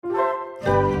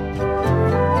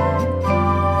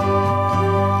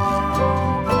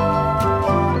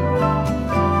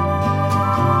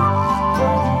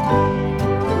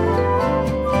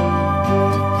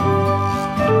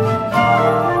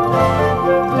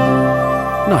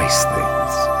Nice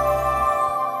things.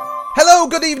 Hello,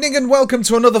 good evening, and welcome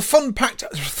to another fun-packed,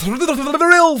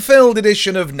 thrill-filled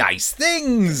edition of Nice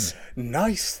Things.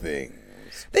 Nice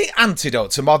things. The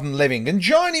antidote to modern living. And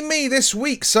joining me this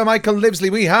week, Sir Michael Livesley,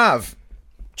 we have...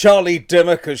 Charlie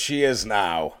Dimmock as she is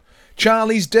now.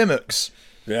 Charlie's Dimmocks.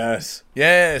 Yes.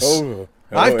 Yes.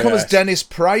 I've come as Dennis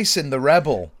Price in The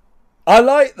Rebel. I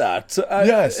like that.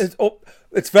 Yes.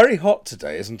 It's very hot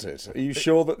today, isn't it? Are you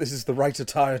sure that this is the right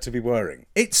attire to be wearing?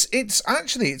 It's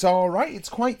all right. It's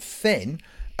quite thin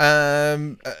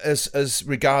as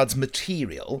regards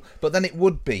material, but then it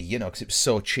would be, because it's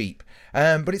so cheap.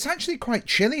 But it's actually quite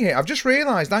chilly here. I've just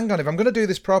realised, hang on, if I'm going to do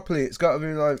this properly, it's got to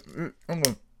be like...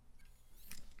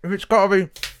 If it's got to be...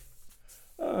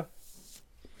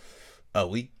 Are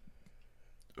we?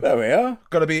 There we are.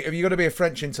 Got to be. If you're going to be a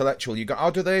French intellectual, you got.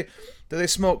 How do they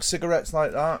smoke cigarettes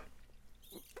like that?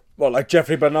 Well, like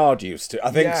Geoffrey Bernard used to.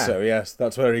 I think Yeah. so, yes.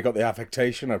 That's where he got the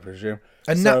affectation, I presume.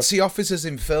 And Nazi officers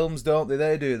in films, don't they?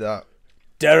 They do that.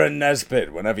 Darren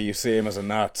Nesbitt, whenever you see him as a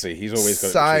Nazi, he's always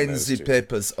got Sign those the two.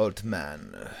 papers, old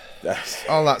man. Yes.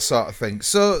 All that sort of thing.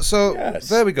 So Yes.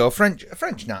 there we go. French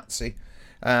Nazi.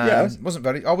 Yes. Wasn't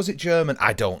very. Or was it German?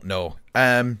 I don't know.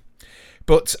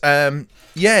 But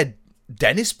yeah,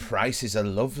 Dennis Price is a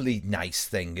lovely, nice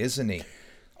thing, isn't he?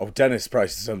 Oh, Dennis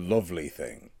Price is a lovely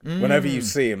thing. Whenever you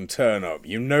see him turn up,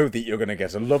 you know that you're going to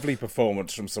get a lovely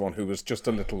performance from someone who was just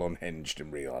a little unhinged in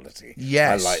reality.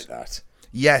 Yes. I like that.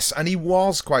 Yes, and he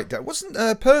was quite... Wasn't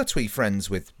Pertwee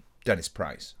friends with Dennis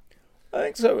Price? I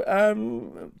think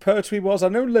so. Pertwee was. I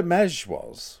know Lemage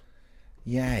was.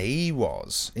 Yeah, he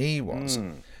was.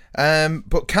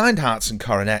 But Kind Hearts and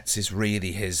Coronets is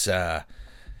really his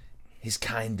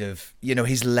kind of,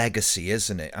 his legacy,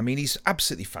 isn't it? I mean, he's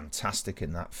absolutely fantastic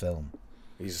in that film.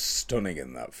 He's stunning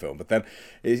in that film. But then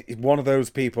he's one of those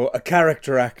people, a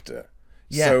character actor.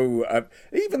 Yeah. So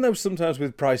even though sometimes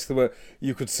with Price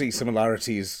you could see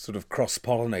similarities sort of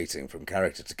cross-pollinating from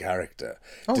character to character,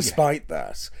 despite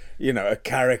that, a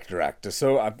character actor.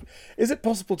 So is it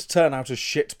possible to turn out a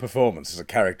shit performance as a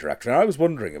character actor? And I was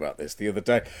wondering about this the other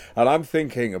day, and I'm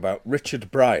thinking about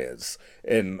Richard Briers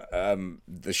in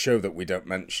the show that we don't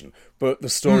mention, but the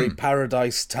story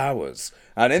Paradise Towers.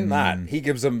 And in that, he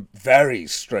gives a very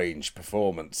strange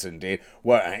performance indeed,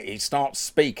 where he starts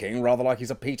speaking rather like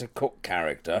he's a Peter Cook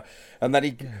character, and then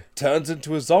he turns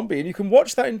into a zombie. And you can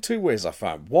watch that in two ways, I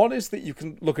found. One is that you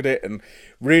can look at it and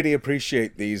really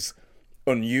appreciate these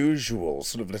unusual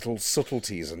sort of little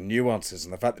subtleties and nuances,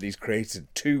 and the fact that he's created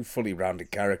two fully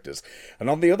rounded characters. And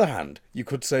on the other hand, you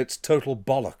could say it's total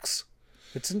bollocks.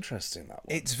 It's interesting, that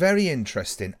one. It's very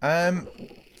interesting.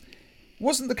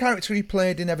 Wasn't the character he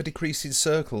played in Ever Decreasing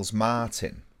Circles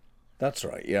Martin? That's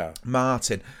right, yeah.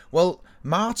 Martin. Well,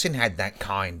 Martin had that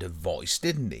kind of voice,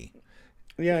 didn't he?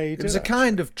 Yeah, he did. It was a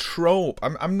kind of trope.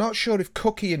 I'm not sure if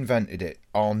Cookie invented it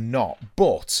or not,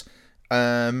 but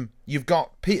you've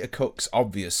got Peter Cook's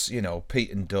obvious,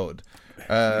 Pete and Dud.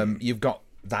 You've got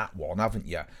that one, haven't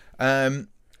you?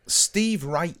 Steve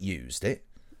Wright used it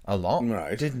a lot,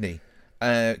 right, didn't he?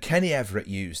 Kenny Everett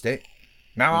used it.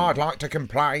 Now I'd like to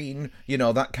complain,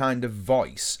 that kind of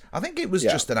voice. I think it was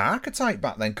just an archetype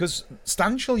back then, because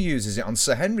Stanshall uses it on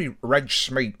Sir Henry Reg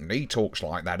Smeaton. He talks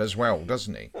like that as well,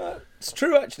 doesn't he? It's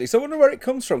true, actually. So I wonder where it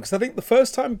comes from, because I think the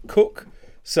first time Cook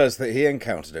says that he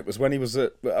encountered it was when he was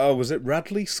at, was it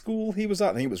Radley School he was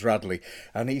at? I think it was Radley.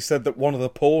 And he said that one of the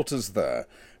porters there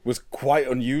was quite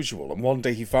unusual, and one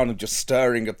day he found him just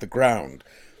staring at the ground.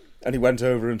 And he went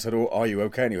over and said, "Oh, are you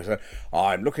okay?" And he said,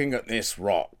 "I'm looking at this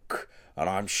rock, and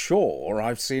I'm sure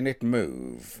I've seen it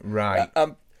move." Right.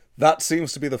 That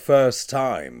seems to be the first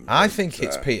time. I think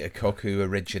it's Peter Cook who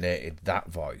originated that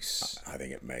voice. I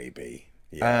think it may be.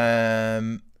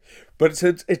 Yeah. But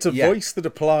it's a voice that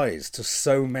applies to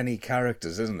so many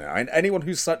characters, isn't it? And anyone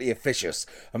who's slightly officious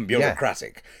and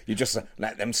bureaucratic, you just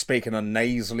let them speak in a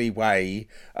nasally way.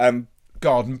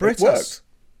 Gordon Brittas. Works.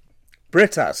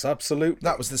 Brittas, absolutely.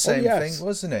 That was the same thing,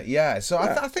 wasn't it? Yeah. So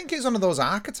I think it's one of those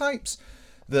archetypes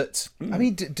that... I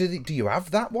mean, do you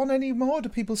have that one anymore? Do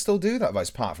people still do that voice,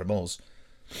 apart from us?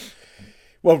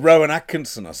 Well, Rowan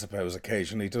Atkinson, I suppose,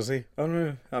 occasionally, does he? Oh,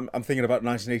 no, I'm thinking about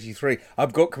 1983.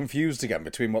 I've got confused again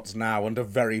between what's now and a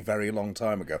very, very long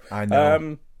time ago. I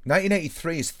know.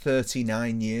 1983 is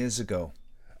 39 years ago.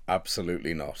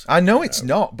 Absolutely not. I know it's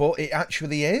not, but it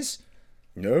actually is.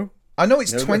 No. I know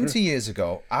it's 20 years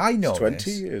ago. I know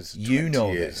 20 years. You 20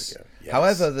 know years this. Ago. Yes.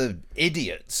 However, the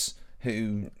idiots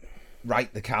who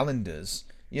write the calendars,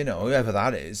 whoever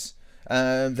that is,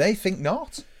 they think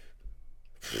not.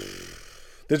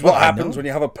 This is what happens when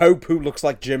you have a Pope who looks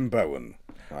like Jim Bowen.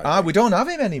 We don't have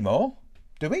him anymore,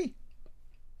 do we?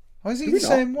 Oh, is he Do the we not?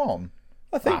 same one?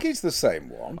 I think he's the same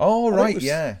one. Oh, I think right, we've-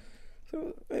 yeah.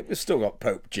 We've still got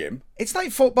Pope Jim. It's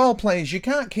like football players. You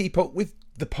can't keep up with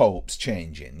the popes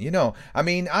changing, you know. I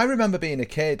mean, I remember being a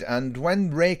kid, and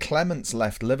when Ray Clements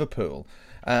left Liverpool,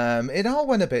 it all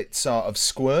went a bit sort of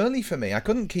squirrely for me. I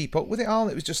couldn't keep up with it all.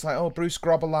 It was just like, oh, Bruce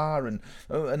Grobbelaar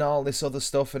and all this other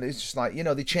stuff, and it's just like, you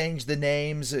know, they changed the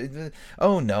names.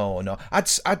 Oh no.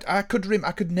 I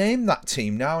could name that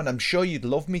team now, and I'm sure you'd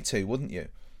love me to, wouldn't you?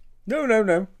 No,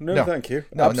 thank you.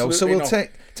 No. So Absolutely we'll not.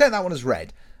 take that one as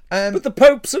read. But the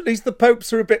Popes, at least the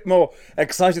Popes are a bit more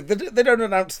excited. They don't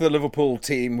announce the Liverpool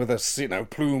team with a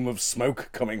plume of smoke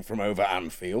coming from over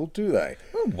Anfield, do they?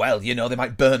 Well, you know, they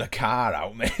might burn a car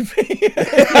out, maybe.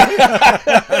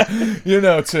 You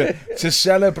know, to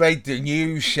celebrate the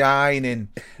new shining.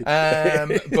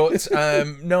 But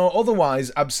no,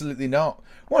 otherwise, absolutely not.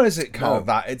 What is it called?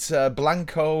 No. That it's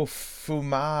Blanco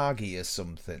Fumaggi or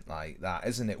something like that,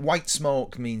 isn't it? White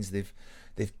smoke means they've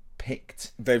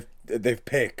picked. They've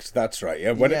picked. That's right.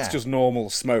 Yeah. When Yeah. it's just normal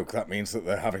smoke, that means that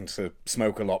they're having to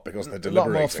smoke a lot because they're A lot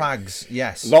deliberating. more fags,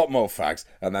 yes. A lot more fags,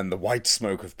 and then the white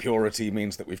smoke of purity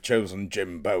means that we've chosen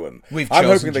Jim Bowen. We've I'm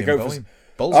chosen hoping they Jim go Bowen. for.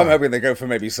 Bullseye. I'm hoping they go for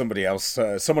maybe somebody else,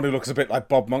 someone who looks a bit like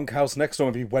Bob Monkhouse next,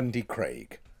 or maybe Wendy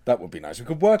Craig. That would be nice. We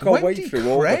could work our way Wendy through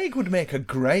all. Craig would make a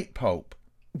great pope.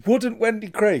 Wouldn't Wendy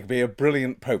Craig be a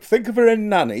brilliant pope? Think of her in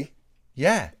Nanny.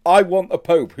 Yeah. I want a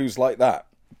pope who's like that.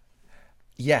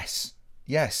 Yes.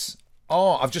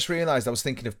 Oh, I've just realised I was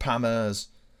thinking of Pam Ayres.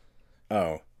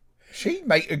 Oh, She'd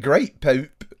make a great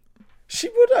pope. she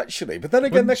would actually, but then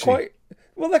again, Wouldn't she?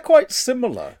 they're quite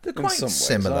similar. They're in quite some ways,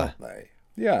 similar. aren't they?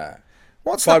 Yeah.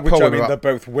 What's By that which I poem mean about?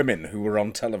 they're both women who were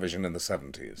on television in the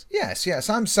 70s. Yes.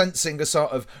 I'm sensing a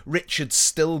sort of Richard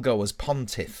Stilgo as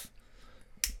pontiff.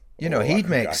 You know, Oh, he'd I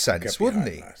make could sense, get wouldn't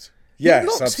behind he? that. Yes,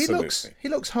 He absolutely.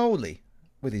 looks holy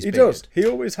with his He beard. does. He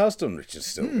always has done, Richard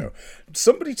Stilgo.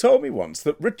 Somebody told me once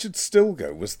that Richard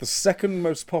Stilgo was the second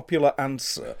most popular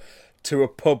answer to a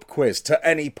pub quiz, to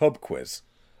any pub quiz.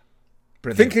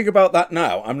 Brilliant. Thinking about that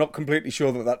now, I'm not completely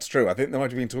sure that that's true. I think they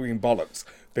might have been talking bollocks,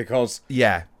 because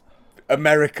Yeah.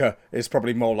 America is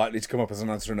probably more likely to come up as an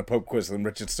answer in a pub quiz than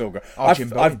Richard Stilgo. Jim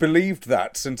Bowen. I've believed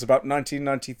that since about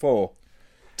 1994.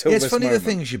 Till It's this funny moment. the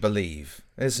things you believe,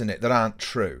 isn't it, that aren't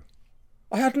true.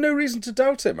 I had no reason to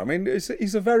doubt him. I mean, he's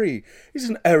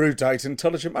an erudite,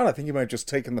 intelligent man. I think he may have just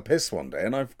taken the piss one day,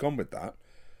 and I've gone with that.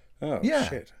 Oh, Yeah.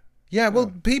 shit. Yeah,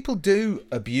 well, people do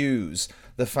abuse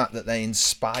the fact that they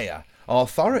inspire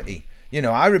authority. You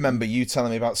know, I remember you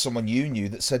telling me about someone you knew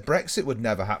that said Brexit would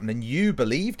never happen, and you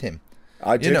believed him.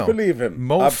 I did know, believe him.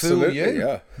 more fool Absolutely, you.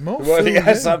 yeah. More Well, fool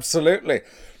yes, you. absolutely.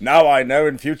 Now I know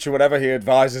in future whatever he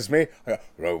advises me,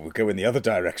 well, we'll go in the other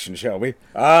direction, shall we?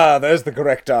 Ah, there's the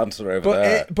correct answer over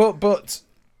there. But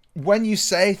when you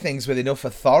say things with enough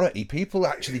authority, people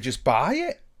actually just buy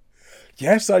it.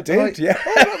 Yes, I did, Like, yeah.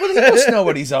 oh, well, he must know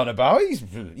what he's on about. He's,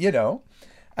 you know.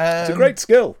 It's a great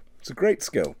skill. It's a great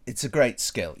skill. It's a great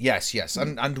skill. Yes.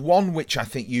 And one which I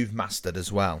think you've mastered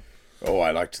as well. Oh,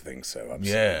 I like to think so, absolutely.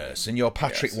 Yes, and your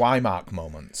Patrick Yes. Wymark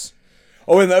moments.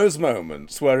 Oh, in those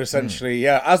moments where essentially,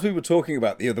 yeah, as we were talking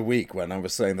about the other week when I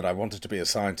was saying that I wanted to be a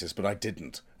scientist, but I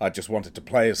didn't. I just wanted to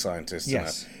play a scientist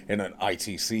Yes. in an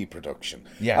ITC production.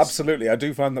 Yes. Absolutely. I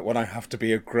do find that when I have to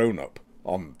be a grown-up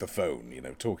on the phone, you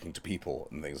know, talking to people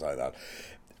and things like that,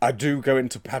 I do go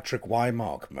into Patrick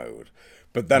Wymark mode.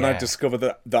 But then I Yeah. discover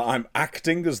that I'm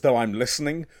acting as though I'm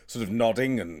listening, sort of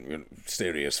nodding and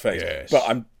serious face. Yes.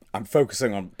 But I'm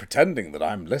focusing on pretending that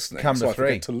I'm listening, Camera so I three.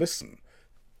 forget to listen.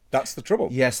 That's the trouble.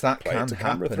 Yes, that Play it can to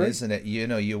camera happen, 3. isn't it? You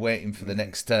know, you're waiting for the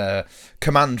next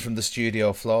command from the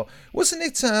studio floor. Wasn't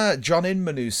it John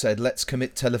Inman who said, "Let's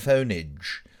commit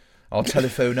telephonage or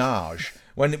telephonage"?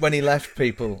 When he left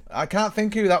people, I can't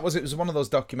think who that was. It was one of those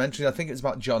documentaries. I think it was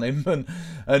about John Inman,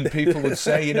 and people would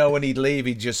say, you know, when he'd leave,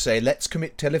 he'd just say, "Let's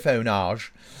commit telephonage,"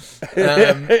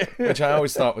 which I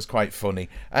always thought was quite funny.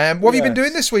 What have you been Yes.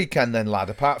 doing this weekend then, lad?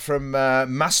 Apart from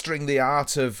mastering the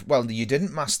art of, well, you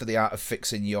didn't master the art of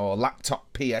fixing your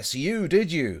laptop PSU,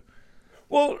 did you?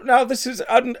 Well, now this is,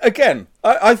 and again,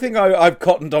 I think I've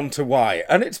cottoned on to why,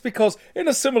 and it's because in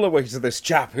a similar way to this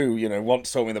chap who, you know,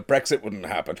 once told me that Brexit wouldn't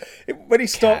happen, when he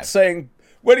starts saying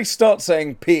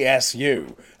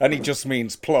PSU and he just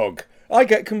means plug, I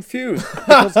get confused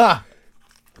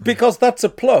because that's a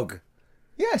plug.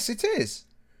 Yes, it is.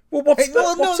 Well, what's that?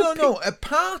 Well, What's a no. A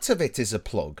part of it is a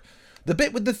plug. The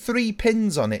bit with the 3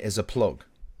 pins on it is a plug.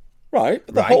 Right,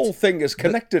 but the Right. whole thing is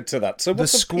connected to that. So The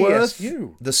what's a square,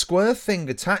 PSU? the square thing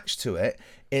attached to it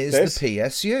is This? the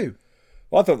PSU.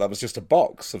 Well, I thought that was just a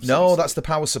box of some No, sort. that's the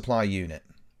power supply unit.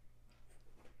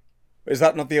 Is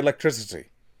that not the electricity?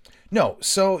 No,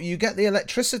 so you get the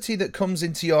electricity that comes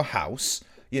into your house,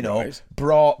 you know, Right.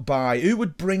 brought by who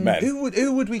would bring Men. who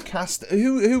would we cast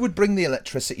who would bring the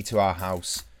electricity to our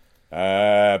house?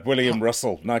 William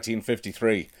Russell,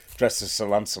 1953, dressed as Sir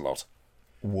Lancelot.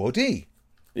 Would he?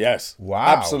 Yes. Wow.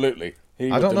 Absolutely. He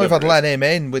I would don't know if I'd deliver it. let him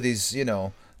in with his,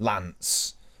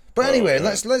 lance. But anyway,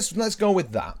 yeah. let's go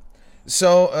with that.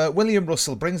 So William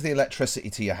Russell brings the electricity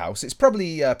to your house. It's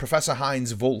probably Professor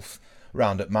Heinz Wolf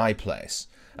round at my place.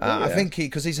 I think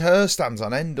because his hair stands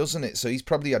on end, doesn't it? So he's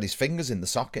probably had his fingers in the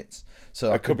sockets.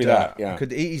 So It could be that, yeah.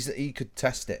 He could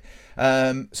test it.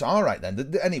 So all right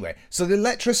then. Anyway, so the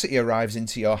electricity arrives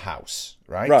into your house,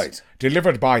 right? Right.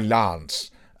 Delivered by Lance.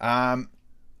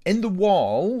 In the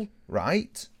wall,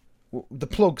 right? The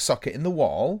plug socket in the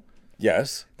wall.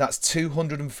 Yes. That's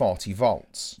 240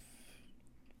 volts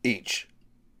Each.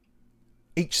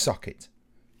 socket.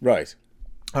 Right.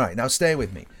 All right, now stay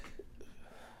with me.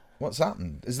 What's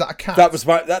happened? Is that a cat? That was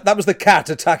that was the cat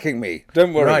attacking me.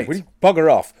 Don't worry. Right. Will you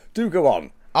bugger off? Do go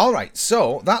on. All right,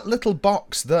 so that little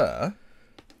box there,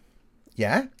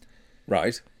 yeah,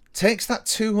 Right. takes that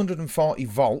 240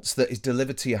 volts that is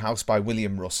delivered to your house by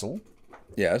William Russell,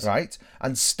 Yes. right,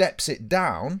 and steps it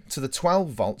down to the 12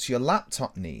 volts your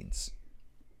laptop needs.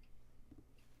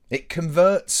 It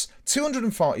converts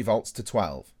 240 volts to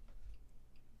 12.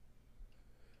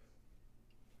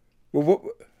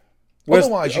 Well, where's-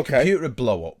 Otherwise, your okay. computer would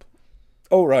blow up.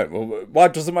 Oh, right. Well, why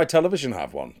doesn't my television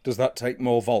have one? Does that take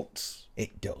more volts?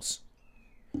 It does.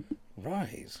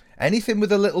 Right. Anything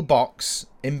with a little box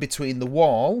in between the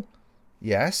wall,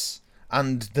 yes,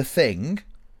 and the thing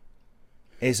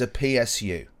is a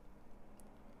PSU.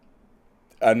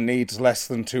 And needs less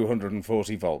than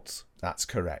 240 volts. That's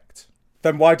correct.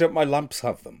 Then why don't my lamps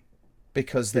have them?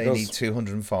 Because they need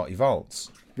 240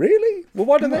 volts. Really? Well,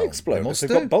 why don't Well, they explode? they If must they've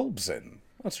do. got bulbs in.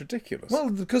 That's ridiculous. Well,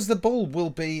 because the bulb will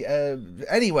be...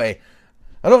 anyway,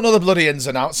 I don't know the bloody ins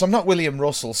and outs. I'm not William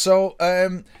Russell. So,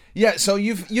 yeah, so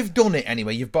you've done it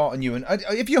anyway. You've bought a new one.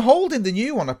 If you're holding the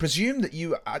new one, I presume that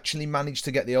you actually managed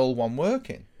to get the old one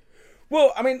working.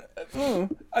 Well, I mean,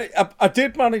 I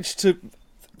did manage to,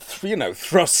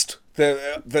 thrust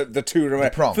the two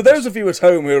remaining. prongs. For those of you at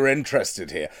home who are interested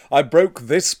here, I broke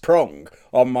this prong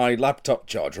on my laptop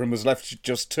charger and was left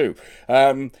just two.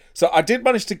 So I did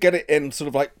manage to get it in, sort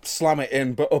of like slam it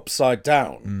in, but upside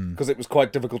down, because it was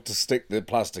quite difficult to stick the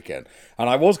plastic in. And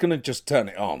I was going to just turn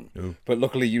it on, but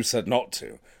luckily you said not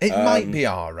to. It might be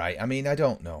all right. I mean, I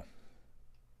don't know.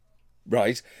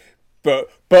 Right. But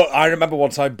I remember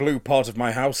once I blew part of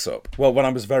my house up. Well, when I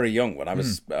was very young, when I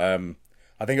was,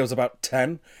 I think I was about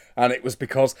 10, and it was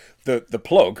because the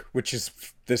plug, which is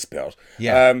this bit,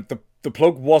 the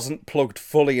plug wasn't plugged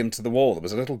fully into the wall. There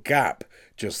was a little gap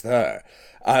just there.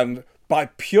 And by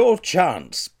pure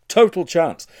chance, total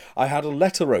chance, I had a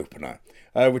letter opener,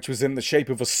 which was in the shape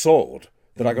of a sword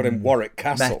that I got in Warwick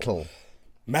Castle.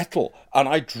 Metal. And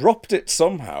I dropped it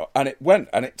somehow, and it went,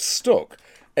 and it stuck.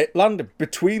 It landed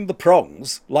between the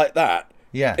prongs, like that,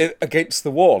 against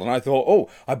the wall. And I thought, oh,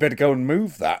 I better go and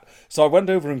move that. So I went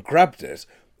over and grabbed it,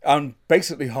 and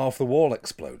basically half the wall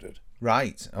exploded.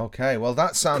 Right, okay. Well,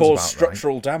 that sounds Caused about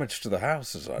structural damage to the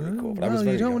house, as I recall. But I was well,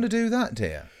 very you don't young. want to do that,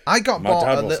 dear. I got My bought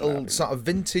dad a wasn't little happy. sort of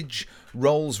vintage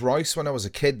Rolls Royce when I was a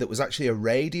kid that was actually a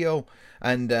radio.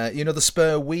 And, the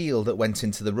spare wheel that went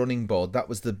into the running board, that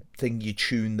was the thing you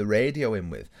tune the radio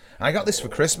in with. And I got this for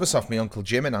Christmas off my Uncle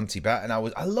Jim and Auntie Bet, and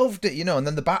I loved it, and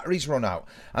then the batteries run out.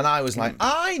 And I was like,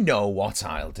 I know what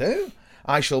I'll do.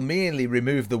 I shall merely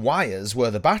remove the wires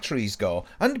where the batteries go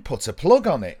and put a plug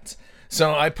on it.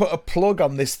 So I put a plug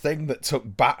on this thing that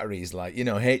took batteries, like,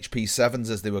 HP7s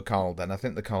as they were called then. I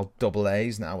think they're called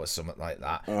AA's now or something like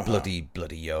that. Bloody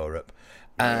Europe.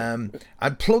 I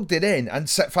plugged it in and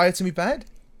set fire to my bed.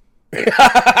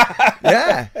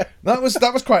 Yeah, that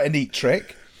was quite a neat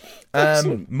trick.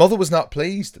 Mother was not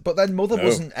pleased, but then Mother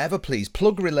wasn't ever pleased.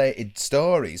 Plug-related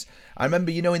stories. I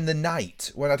remember, in the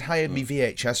night when I'd hired me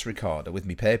VHS recorder with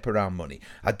me paper round money,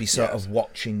 I'd be sort of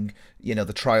watching,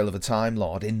 the Trial of a Time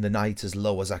Lord in the night as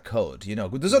low as I could.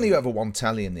 There's only ever one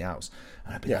telly in the house,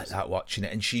 and I'd be like that watching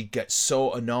it, and she'd get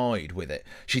so annoyed with it.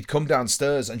 She'd come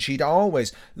downstairs, and she'd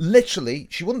always, literally,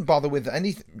 she wouldn't bother with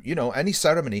any, any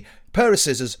ceremony. Pair of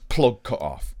scissors, plug cut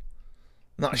off.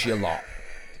 And that's your lot.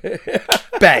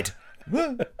 Bed.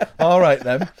 All right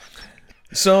then.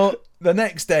 So the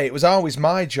next day, it was always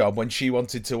my job when she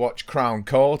wanted to watch Crown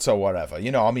Court or whatever.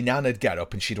 My nan would get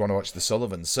up and she'd want to watch the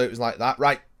Sullivans. So it was like that.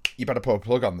 Right, you better put a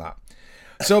plug on that.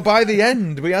 So by the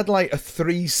end, we had like a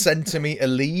 3 centimetre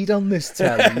lead on this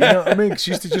telly. You know what I mean?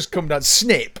 She used to just come down,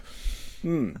 snip.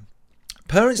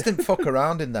 Parents didn't fuck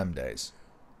around in them days.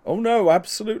 Oh, no,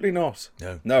 absolutely not.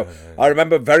 No. I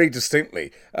remember very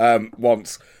distinctly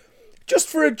once, just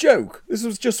for a joke, this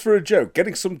was just for a joke,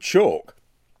 getting some chalk.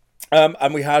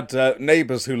 And we had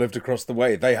neighbours who lived across the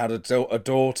way. They had a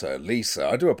daughter, Lisa.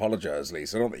 I do apologise,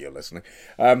 Lisa, not that you're listening.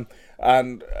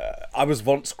 And I was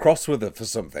once cross with her for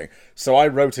something. So I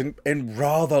wrote in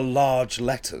rather large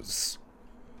letters,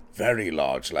 very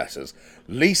large letters,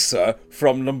 Lisa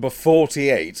from number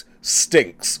 48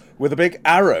 stinks, with a big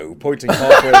arrow pointing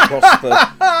halfway across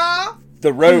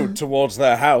the road towards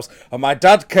their house. And my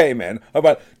dad came in and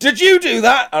went, "Did you do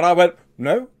that?" And I went,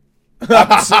 "No."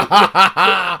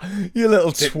 Absolutely. You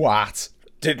little twat.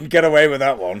 Didn't get away with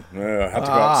that one. No, I had to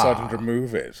go outside and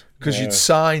remove it. Because you'd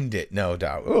signed it, no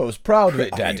doubt. Oh, I was proud of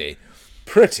it, Daddy.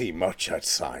 Pretty much I'd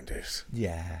signed it.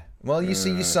 Yeah. Well, you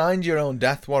see, you signed your own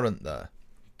death warrant there.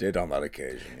 Did on that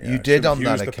occasion. Yeah. You did on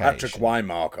that occasion. occasion. The Patrick Y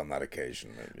mark on that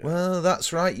occasion. Yeah. Well,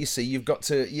 that's right. You see, you've got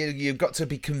to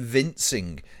be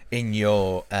convincing in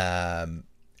your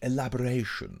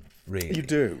elaboration. Really, you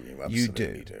do. You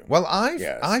absolutely do. Well,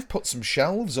 I've put some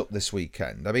shelves up this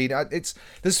weekend. I mean,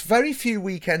 there's very few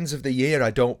weekends of the year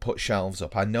I don't put shelves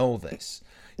up. I know this.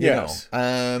 Yes.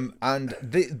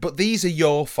 But these are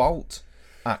your fault.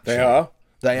 Actually, They are.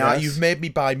 They are. Yes. You've made me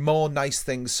buy more nice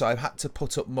things, so I've had to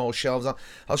put up more shelves.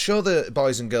 I'll show the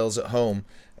boys and girls at home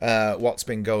what's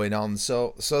been going on.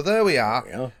 So there we are.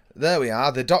 Yeah. There we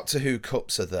are. The Doctor Who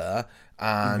cups are there,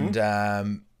 and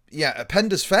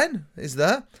Pender's Fen is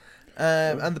there,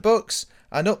 and the books.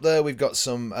 And up there we've got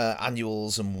some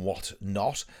annuals and what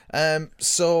not.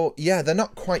 So yeah, they're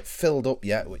not quite filled up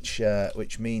yet,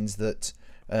 which means that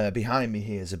behind me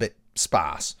here is a bit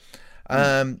sparse.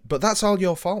 But that's all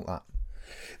your fault,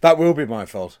 That will be my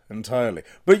fault entirely.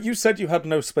 But you said you had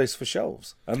no space for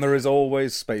shelves, and there is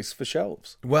always space for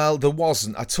shelves. Well, there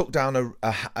wasn't. I took down a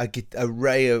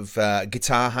array of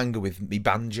guitar hanger with me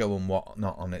banjo and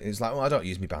whatnot on it. It was like, well, I don't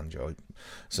use me banjo,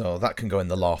 so that can go in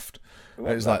the loft. It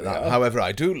was like that. However,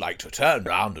 I do like to turn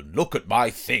round and look at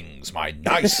my things, my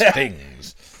nice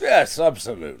things. Yes,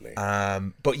 absolutely.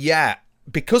 But yeah,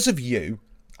 because of you,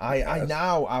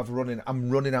 I'm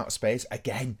running out of space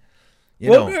again.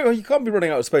 No, you can't be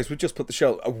running out of space. We've just put the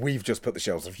shelves. We've just put the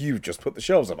shelves up. You've just put the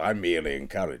shelves up. I'm merely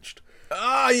encouraged.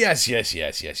 Yes.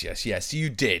 You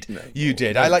did. No, you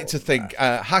did. I like to think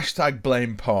hashtag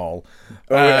blame Paul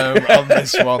on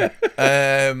this one.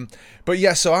 But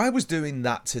yeah, so I was doing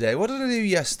that today. What did I do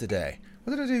yesterday?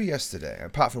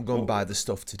 Apart from going buy the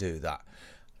stuff to do that.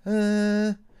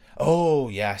 Oh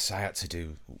yes, I had to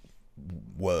do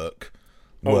work.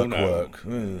 Work.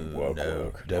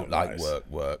 Don't like nice.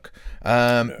 Work.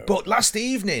 No. But last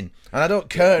evening, and I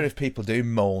don't care if people do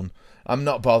moan, I'm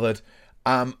not bothered.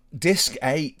 Disc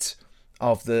 8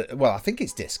 of the, well, I think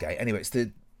it's disc 8. Anyway, it's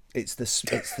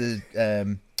the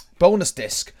bonus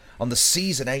disc on the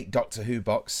season 8 Doctor Who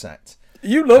box set.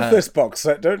 You love this box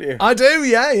set, don't you? I do,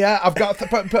 yeah. I've got,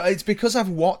 but it's because I've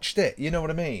watched it. You know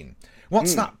what I mean?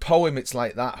 What's that poem? It's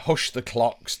like that. Hush the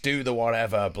clocks, do the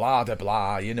whatever, blah blah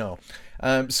blah. You know.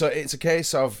 So it's a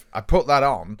case of I put that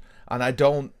on and I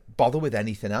don't bother with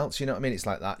anything else. You know what I mean? It's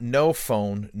like that. No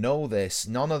phone, no this,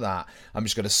 none of that. I'm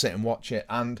just going to sit and watch it.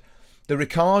 And the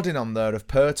recording on there of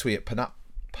Pertwee at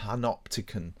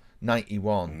Panopticon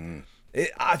 91.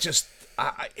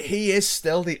 He is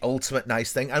still the ultimate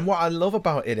nice thing. And what I love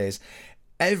about it is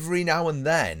every now and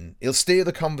then he'll steer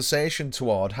the conversation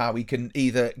toward how he can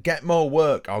either get more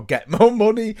work or get more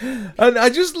money. And I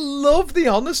just love the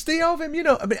honesty of him, you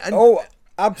know. I mean,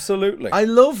 absolutely. I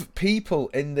love people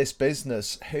in this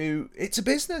business who, it's a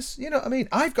business, you know what I mean?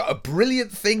 I've got a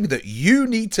brilliant thing that you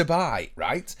need to buy,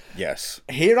 right? Yes.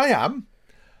 Here I am.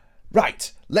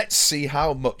 Right, let's see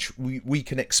how much we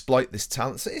can exploit this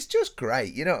talent. So it's just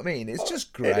great, you know what I mean? It's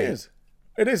just great.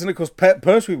 It is, and of course,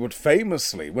 Pertwee would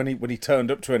famously, when he turned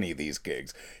up to any of these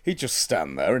gigs, he'd just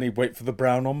stand there and he'd wait for the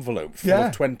brown envelope full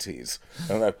of 20s.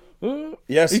 And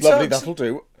yes, lovely, that'll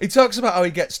do. He talks about how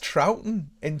he gets Troughton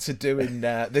into doing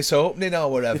this opening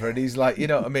or whatever, and he's like, you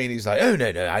know what I mean? He's like, oh,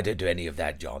 no, I don't do any of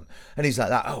that, John. And he's like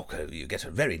that, oh, you get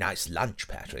a very nice lunch,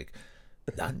 Patrick.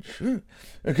 Lunch.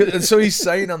 And so he's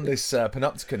saying on this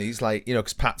Panopticon, he's like, you know,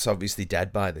 because Pat's obviously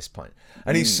dead by this point,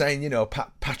 and he's saying, you know,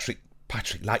 Patrick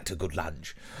liked a good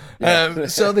lunch. Yeah.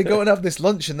 So they go and have this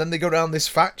lunch, and then they go around this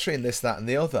factory and this, that, and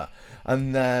the other,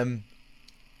 and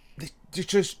they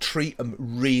just treat them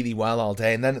really well all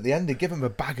day. And then at the end, they give him a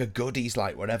bag of goodies,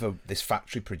 like whatever this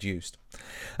factory produced.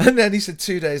 And then he said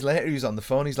 2 days later, he was on the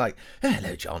phone. He's like,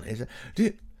 "Hello, John.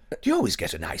 Do you always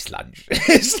get a nice lunch?"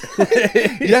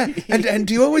 Yeah, and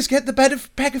do you always get the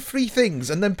bag of free things?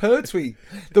 And then Pertwee,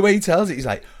 the way he tells it, he's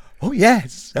like, oh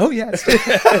yes, oh yes.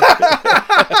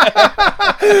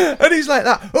 And he's like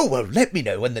that. Oh, well, let me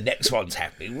know when the next one's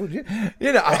happening, would you?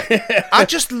 You know, I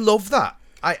just love that.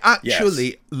 I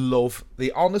actually love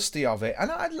the honesty of it.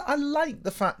 And I like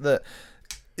the fact that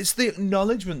it's the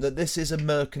acknowledgement that this is a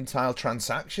mercantile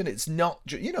transaction. It's not,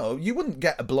 you know, you wouldn't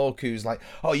get a bloke who's like,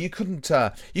 oh, you couldn't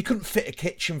fit a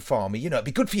kitchen for me. You know, it'd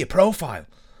be good for your profile.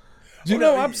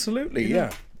 Absolutely,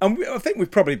 yeah. And I think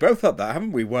we've probably both had that,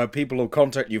 haven't we? Where people will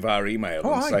contact you via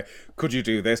email and say, could you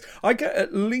do this? I get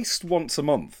at least once a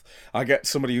month, I get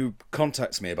somebody who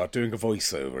contacts me about doing a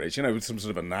voiceover. It's, you know, some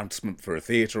sort of announcement for a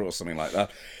theatre or something like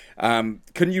that.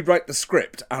 Can you write the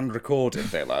script and record it,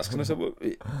 they'll ask. And I said, well,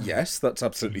 yes, that's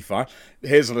absolutely fine.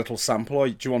 Here's a little sample.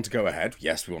 Do you want to go ahead?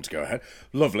 Yes, we want to go ahead.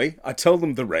 Lovely. I tell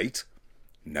them the rate.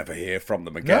 Never hear from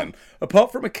them again. No.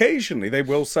 Apart from occasionally they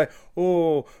will say,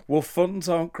 oh, well, funds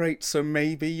aren't great, so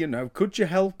maybe, you know, could you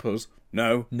help us?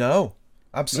 No. No,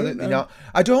 absolutely not.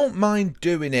 I don't mind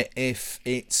doing it if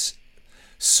it's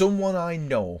someone I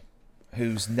know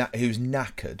who's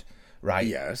knackered, right?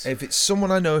 Yes. If it's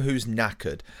someone I know who's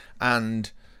knackered,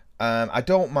 and I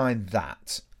don't mind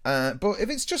that. But if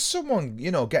it's just someone,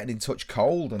 you know, getting in touch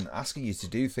cold and asking you to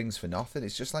do things for nothing,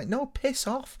 it's just like, no, piss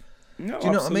off. No, do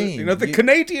you know what I mean? You know, the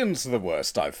Canadians are the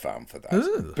worst I've found for that.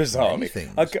 Ooh,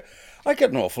 bizarrely, I get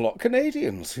an awful lot of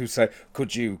Canadians who say,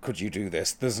 "Could you do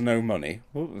this?" There's no money.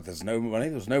 Well, there's no money.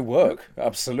 There's no work.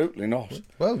 Absolutely not.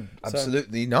 Well,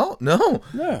 absolutely not. No.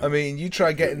 I mean, you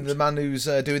try getting the man who's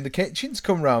doing the kitchens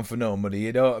come round for no money.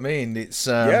 You know what I mean? It's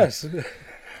yes.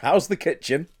 How's the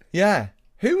kitchen? Yeah.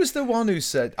 Who was the one who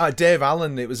said... Dave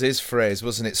Allen, it was his phrase,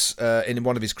 wasn't it? In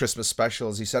one of his Christmas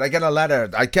specials, he said, I get a lot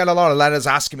of letters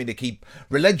asking me to keep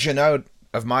religion out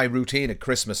of my routine at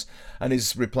Christmas. And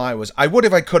his reply was, I would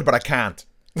if I could, but I can't.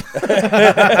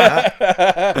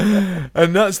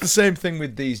 And that's the same thing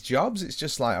with these jobs. It's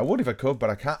just like, I would if I could, but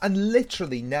I can't. And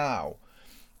literally now,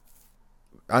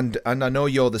 and I know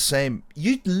you're the same,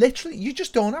 you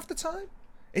just don't have the time.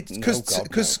 It's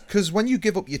because when you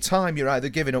give up your time, you're either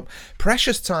giving up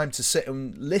precious time to sit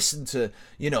and listen to,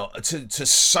 you know, to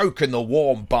soak in the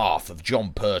warm bath of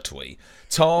Jon Pertwee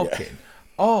talking,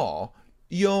 or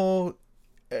you're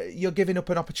giving up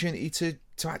an opportunity to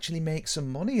actually make some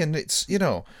money. And it's, you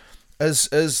know,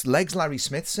 as Legs Larry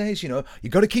Smith says, you know, you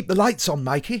got to keep the lights on,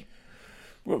 Mikey.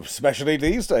 Well, especially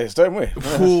these days, don't we?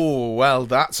 Oh, well,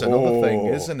 that's another thing,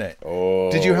 isn't it? Oh,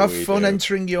 did you have fun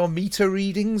entering your meter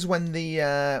readings when the...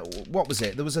 what was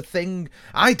it? There was a thing...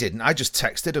 I didn't. I just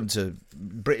texted them to...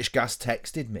 British Gas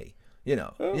texted me. You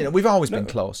know, we've always been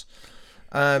close.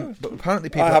 But apparently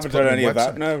people... I haven't done any of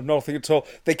that. No, nothing at all.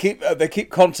 They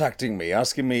keep contacting me,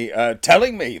 asking me,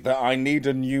 telling me that I need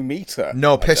a new meter.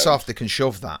 No, piss off. They can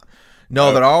shove that.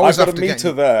 No, they're always I've got a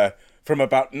meter there. From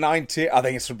about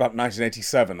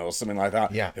 1987 or something like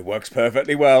that. Yeah. It works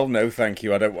perfectly well. No, thank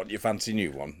you. I don't want your fancy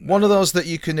new one. No. One of those that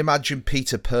you can imagine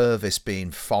Peter Purvis being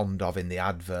fond of in the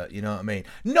advert, you know what I mean?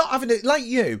 Not having it, like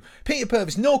you, Peter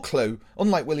Purvis, no clue,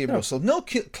 unlike William Russell, no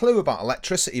clue about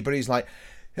electricity, but he's like,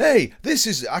 hey,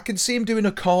 I can see him doing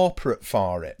a corporate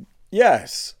for it.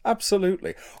 Yes,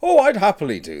 absolutely. Oh, I'd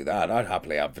happily do that. I'd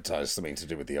happily advertise something to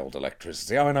do with the old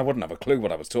electricity. I mean, I wouldn't have a clue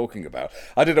what I was talking about.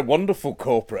 I did a wonderful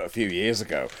corporate a few years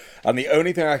ago, and the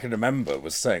only thing I can remember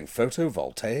was saying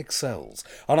photovoltaic cells.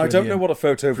 And I don't know what a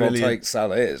photovoltaic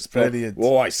cell is, but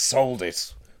I sold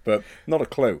it. But not a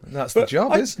clue. That's the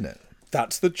job, isn't it?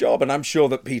 That's the job, and I'm sure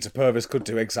that Peter Purvis could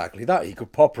do exactly that. He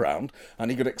could pop round, and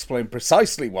he could explain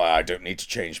precisely why I don't need to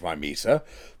change my meter,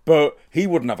 but he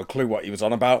wouldn't have a clue what he was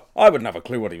on about. I wouldn't have a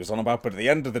clue what he was on about, but at the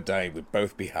end of the day, we'd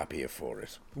both be happier for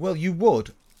it. Well, you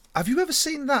would. Have you ever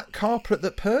seen that corporate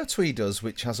that Pertwee does,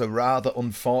 which has a rather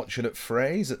unfortunate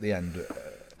phrase at the end?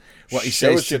 What he says,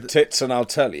 show us your tits and I'll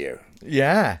tell you.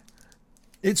 Yeah.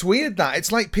 It's weird that.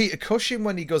 It's like Peter Cushing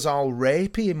when he goes all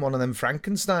rapey in one of them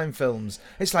Frankenstein films.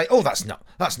 It's like, oh, that's not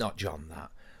John, that.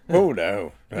 Oh,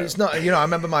 no. It's not, you know, I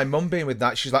remember my mum being with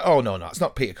that. She's like, oh, no, it's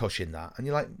not Peter Cushing, that. And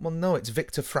you're like, well, no, it's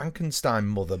Victor Frankenstein,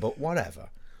 mother, but whatever.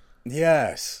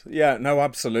 Yes. Yeah, no,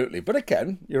 absolutely. But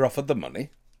again, you're offered the money.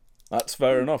 That's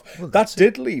fair enough. Well, that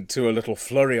did lead to a little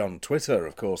flurry on Twitter,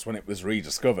 of course, when it was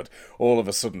rediscovered. All of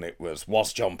a sudden it was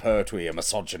Jon Pertwee a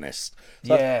misogynist?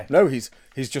 Yeah. No, he's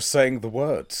just saying the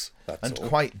words. That's all.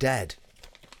 Quite dead.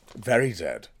 Very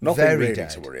dead. Nothing Very really dead.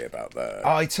 to worry about there.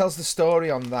 Oh, he tells the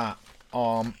story on that,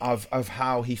 of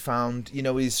how he found, you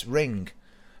know, his ring.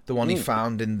 The one he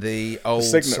found in the old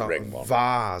signet ring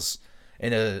vase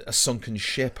in a sunken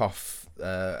ship off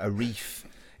a reef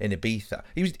in Ibiza.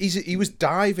 He was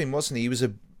diving, wasn't he? He was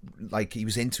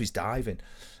into his diving,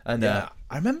 and I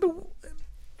remember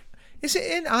Is it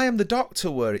in I Am the Doctor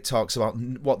where it talks about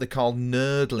what they call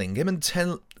nerdling? Him and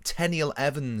Tenniel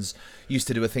Evans used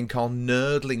to do a thing called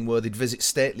nerdling where they'd visit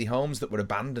stately homes that were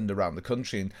abandoned around the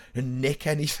country and nick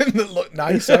anything that looked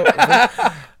nice out of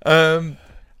them.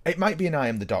 It might be in I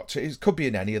Am the Doctor. It could be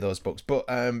in any of those books. But,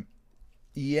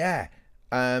 yeah.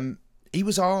 He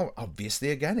was all,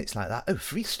 obviously, again, it's like that. Oh,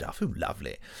 free stuff. Oh,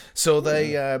 lovely. So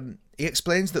he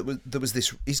explains that there was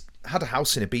this... He's had a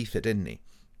house in Ibiza, didn't he?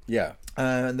 Yeah.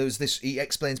 And there was this... He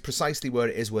explains precisely where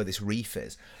it is, where this reef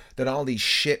is, that all these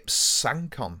ships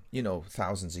sank on,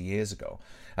 thousands of years ago.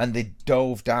 And they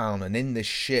dove down, and in this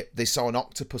ship, they saw an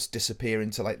octopus disappear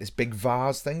into, like, this big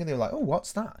vase thing, and they were like, oh,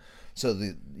 what's that? So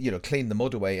they, cleaned the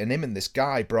mud away, and him and this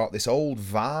guy brought this old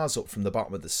vase up from the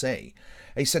bottom of the sea.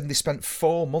 He said they spent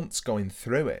 4 months going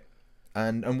through it,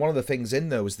 and one of the things in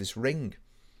there was this ring.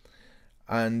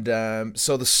 And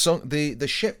so the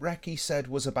shipwreck, he said,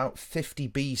 was about 50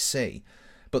 BC,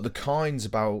 but the coin's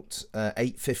about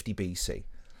 850 BC. Right.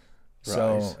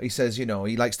 So he says, he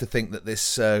likes to think that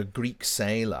this Greek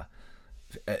sailor,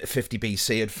 50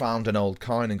 BC, had found an old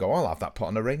coin and go, I'll have that put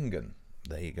on a ring, and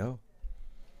there you go.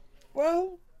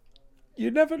 Well,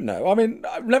 you never know. I mean,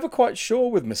 I'm never quite sure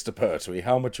with Mr. Pertwee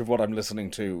how much of what I'm listening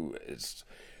to is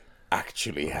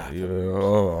actually happening.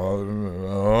 You're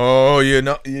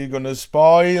going to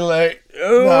spoil it.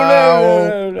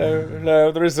 Oh,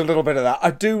 no. There is a little bit of that.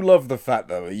 I do love the fact,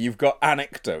 though, that you've got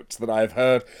anecdotes that I've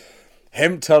heard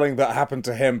him telling that happened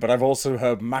to him, but I've also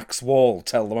heard Max Wall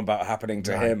tell them about happening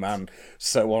to him, and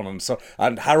so on and so.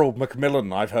 And Harold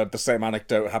Macmillan, I've heard the same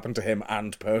anecdote happened to him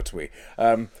and Pertwee.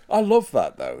 I love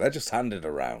that, though. They're just handed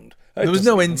around. There was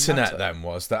no internet then,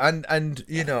 was there? And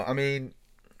I mean,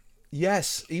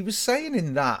 yes, he was saying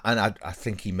in that, and I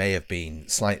think he may have been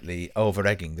slightly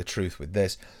over-egging the truth with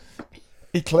this.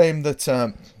 He claimed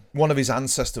that one of his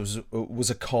ancestors was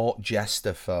a court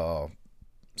jester for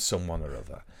someone or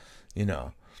other.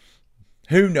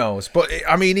 Who knows? But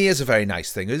I mean, he is a very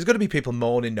nice thing. There's going to be people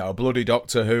moaning now, bloody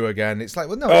Doctor Who again. It's like,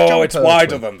 well, no. It's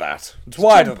wider than that. It's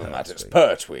wider than that. It's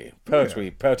Pertwee.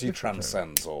 Pertwee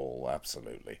transcends all.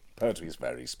 Absolutely, Pertwee's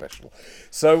very special.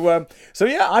 So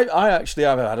yeah, I actually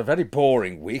have had a very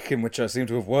boring week in which I seem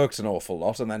to have worked an awful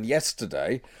lot, and then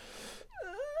yesterday,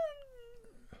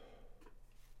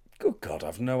 good God,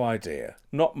 I've no idea.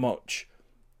 Not much.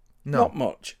 Not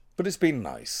much. But it's been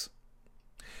nice.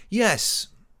 Yes.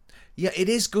 Yeah, it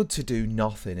is good to do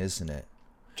nothing, isn't it?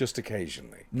 Just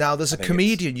occasionally. Now, there's a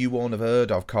comedian you won't have heard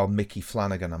of called Mickey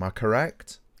Flanagan, am I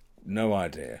correct? No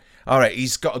idea. All right,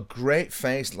 he's got a great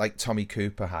face like Tommy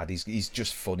Cooper had. He's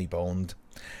just funny-boned.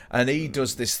 And he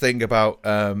does this thing about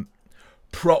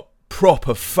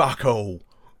proper fuck all.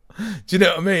 Do you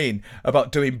know what I mean?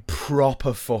 About doing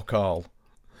proper fuck all.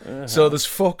 Uh-huh. So there's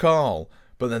fuck all.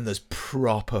 But then there's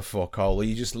proper fuck all.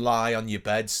 You just lie on your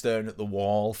bed staring at the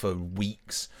wall for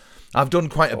weeks. I've done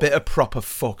quite a bit of proper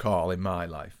fuck all in my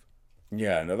life.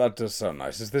 Yeah, no, that does sound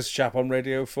nice. Is this chap on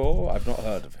Radio 4? I've not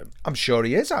heard of him. I'm sure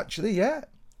he is, actually, yeah.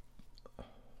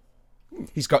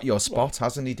 He's got your spot,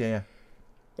 hasn't he, dear?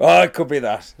 Oh, it could be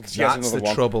that. That's the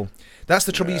trouble. That's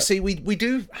the trouble. Yeah. You see, we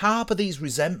do harbour these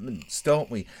resentments,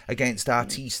 don't we, against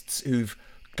artists who've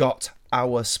got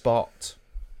our spot.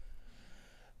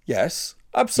 Yes.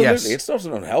 Absolutely. Yes. It's not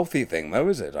an unhealthy thing, though,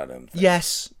 is it? I don't think.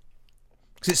 Yes.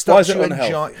 Because it stops you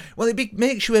enjoying... Well, it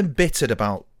makes you embittered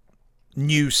about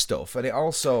new stuff, and it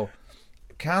also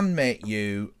can make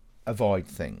you avoid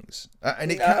things. And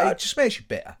it just makes you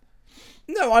bitter.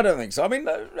 No, I don't think so. I mean,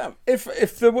 no,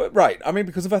 if there were... Right, I mean,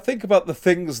 because if I think about the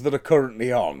things that are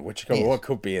currently on, which what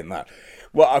could be in that?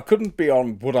 Well, I couldn't be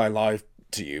on Would I Lie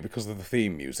to You because of the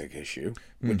theme music issue,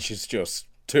 which is just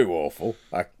too awful.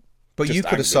 But you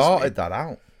could have sorted that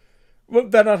out. Well,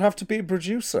 then I'd have to be a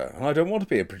producer, and I don't want to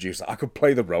be a producer. I could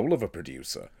play the role of a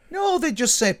producer. No, they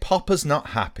just say Popper's not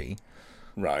happy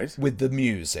right, with the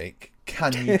music.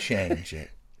 Can you change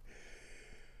it?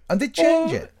 And they'd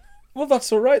change it. Well,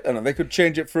 that's all right then, and they could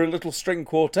change it for a little string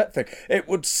quartet thing. It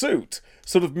would suit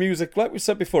sort of music, like we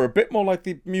said before, a bit more like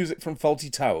the music from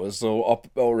Fawlty Towers or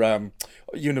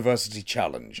University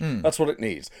Challenge. That's what it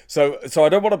needs. So I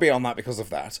don't want to be on that because of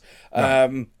that.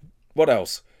 No. What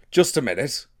else? Just a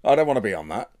minute. I don't want to be on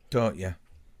that. Don't you?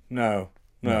 No.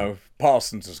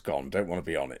 Parsons has gone. Don't want to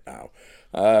be on it now.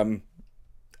 And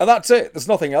that's it. There's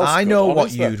nothing else. I know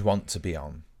what you'd want to be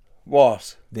on.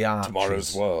 What? The Archers.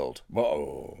 Tomorrow's World.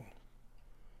 Whoa.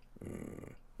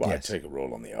 Well, Yes. I'd take a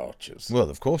role on the Archers. Well,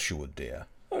 of course you would, dear.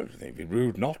 I don't think it'd be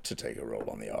rude not to take a role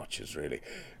on the Archers, really.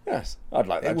 Yes, I'd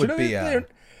like that. It would be.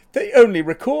 They only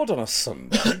record on a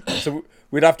Sunday, so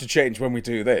we'd have to change when we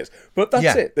do this. But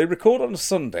that's it. They record on a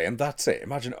Sunday, and that's it.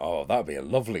 Imagine, that'd be a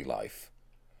lovely life.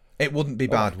 It wouldn't be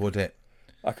bad, would it?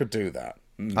 I could do that.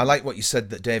 I like what you said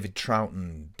that David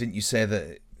Troughton, didn't you say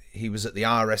that he was at the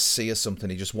RSC or something,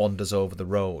 he just wanders over the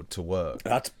road to work?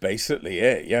 That's basically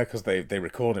it, yeah, because they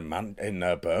record in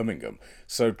Birmingham.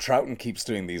 So Troughton keeps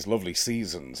doing these lovely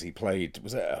seasons. He played,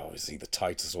 is he the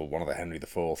Titus or one of the Henry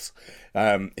IV?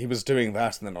 He was doing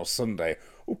that, and then on Sunday,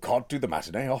 can't do the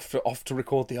matinee, off to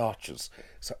record The Archers.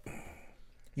 So,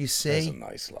 you see? There's a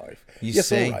nice life. You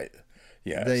see? All right.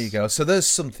 Yes. There you go. So there's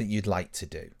something you'd like to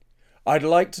do. I'd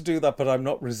like to do that, but I'm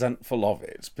not resentful of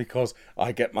it because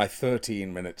I get my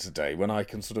 13 minutes a day when I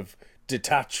can sort of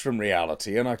detach from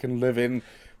reality and I can live in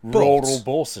rural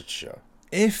Borsetshire.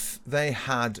 If they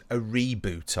had a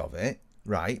reboot of it,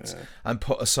 right, and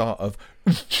put a sort of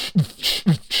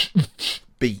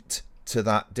beat to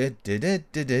that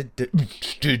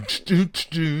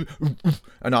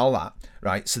and all that,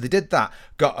 right? So they did that,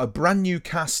 got a brand new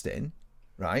cast in,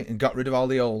 right, and got rid of all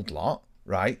the old lot,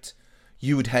 right?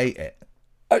 You would hate it.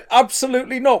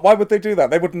 Absolutely not. Why would they do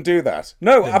that? They wouldn't do that.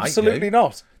 No, absolutely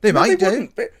not. They might do.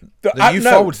 The new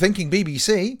forward-thinking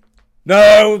BBC.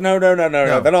 No. They're not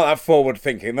that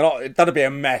forward-thinking. They're not. That'd be a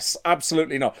mess.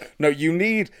 Absolutely not. No, you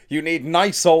need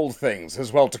nice old things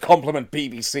as well to complement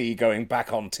BBC going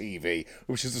back on TV,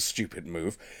 which is a stupid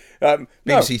move.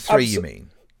 BBC Three, you mean?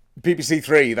 BBC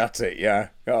Three, that's it, yeah.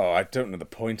 Oh, I don't know the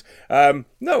point.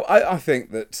 No, I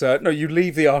think that, you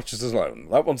leave The Archers alone.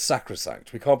 That one's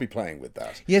sacrosanct. We can't be playing with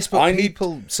that. Yes, but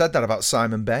people said that about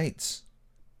Simon Bates.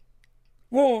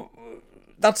 Well,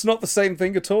 that's not the same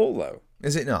thing at all, though.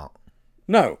 Is it not?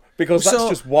 No, because that's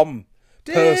just one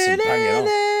person hanging on.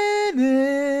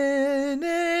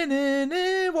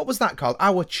 What was that called?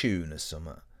 Our Tune or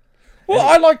something? Well,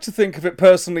 I like to think of it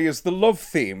personally as the love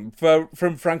theme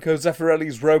from Franco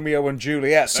Zeffirelli's Romeo and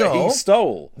Juliet that he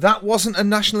stole. That wasn't a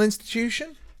national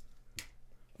institution?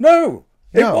 No,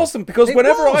 it wasn't, because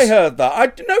whenever I heard that,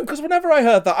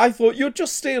 I thought you're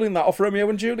just stealing that off Romeo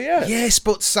and Juliet. Yes,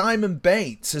 but Simon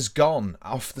Bates has gone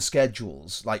off the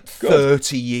schedules like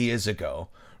 30 years ago,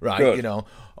 right? Good. You know,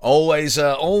 always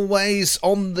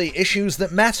on the issues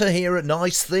that matter here at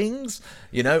Nice Things,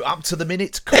 you know, up to the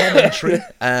minute commentary.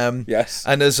 Yes.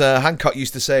 And as Hancock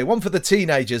used to say, one for the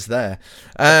teenagers there.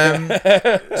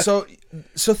 So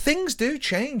things do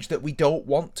change that we don't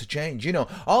want to change. You know,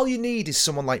 all you need is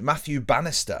someone like Matthew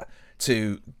Bannister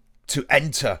to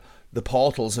enter the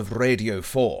portals of Radio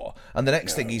 4, and the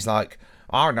next thing he's like,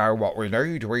 I know what we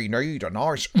need. We need a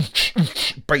nice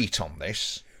beat on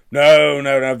this. No.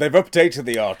 They've updated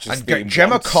the Archers and theme get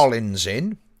Gemma once. Collins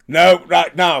in. No,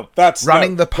 right, no, that's...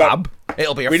 Running the pub.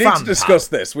 It'll be a We fan need to discuss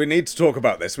pub. this. We need to talk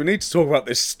about this. We need to talk about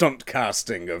this stunt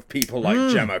casting of people like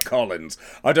Gemma Collins.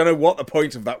 I don't know what the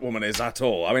point of that woman is at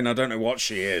all. I mean, I don't know what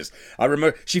she is. I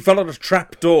remember she fell on a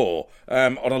trap door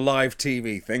on a live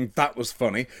TV thing. That was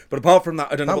funny. But apart from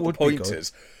that, I don't know what the point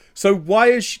is. So why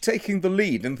is she taking the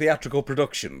lead in theatrical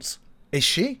productions? Is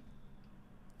she?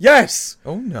 Yes.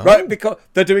 Oh, no. Right, because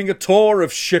they're doing a tour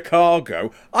of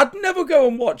Chicago. I'd never go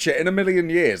and watch it in a million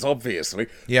years, obviously.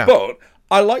 Yeah. But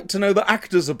I like to know that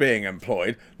actors are being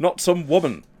employed, not some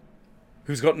woman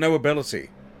who's got no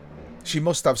ability. She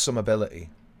must have some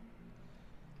ability.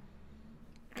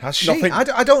 Has she? Nothing.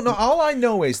 I don't know. All I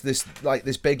know is this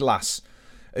big lass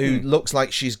who looks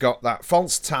like she's got that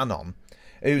false tan on,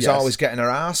 who's always getting her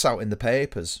ass out in the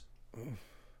papers.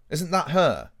 Isn't that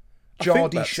her?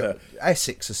 Geordie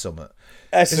Essex or something.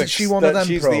 Essex. Isn't she one of them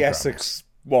She's programs? the Essex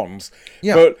ones.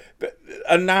 Yeah. But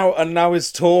and now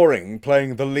is touring,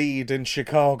 playing the lead in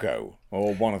Chicago,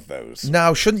 or one of those.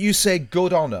 Now, shouldn't you say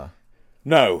good on her?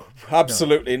 No,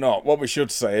 absolutely not. What we should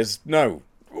say is no.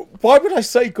 Why would I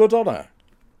say good on her?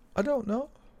 I don't know.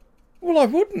 Well, I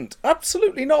wouldn't.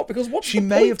 Absolutely not, because what's She the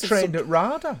may point have of trained at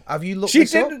RADA. Have you looked She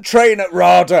this up? didn't train at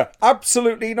RADA.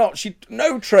 Absolutely not.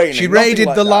 No training. She nothing raided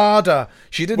like the that. larder.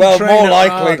 She didn't Well, train more at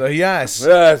likely. RADA. Yes.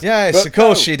 Yes, but of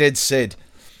course no. she did, Sid.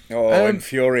 Oh,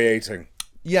 infuriating.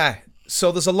 Yeah,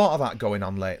 so there's a lot of that going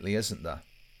on lately, isn't there?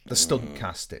 The stunt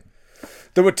casting.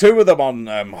 There were two of them on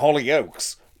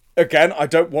Hollyoaks. Again, I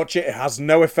don't watch it. It has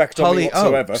no effect on me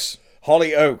whatsoever. Hollyoaks?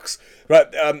 Hollyoaks. Right,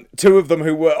 two of them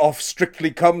who were off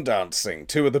Strictly Come Dancing.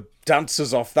 Two of the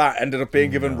dancers off that ended up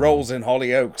being given roles in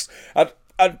Hollyoaks.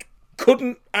 And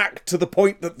couldn't act to the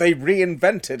point that they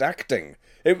reinvented acting.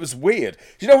 It was weird.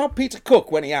 You know how Peter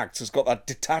Cook, when he acts, has got that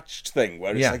detached thing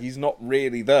where it's like he's not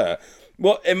really there?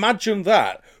 Well, imagine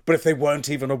that, but if they weren't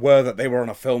even aware that they were on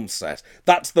a film set.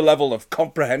 That's the level of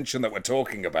comprehension that we're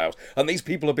talking about. And these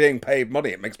people are being paid money.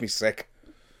 It makes me sick.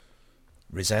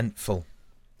 Resentful.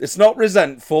 It's not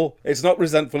resentful.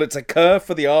 It's a cur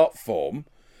for the art form.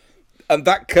 And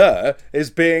that cur is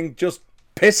being just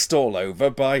pissed all over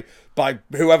by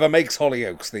whoever makes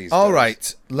Hollyoaks these days. All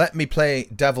right, let me play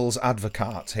devil's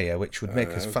advocate here, which would make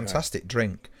a fantastic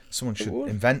drink. Someone should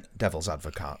invent devil's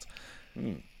advocate.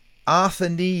 Arthur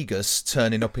Negus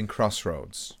turning up in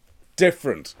Crossroads.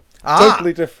 Different.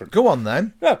 Totally different. Go on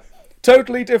then. No,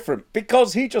 totally different.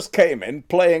 Because he just came in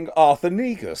playing Arthur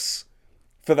Negus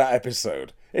for that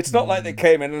episode. It's not like they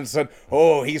came in and said,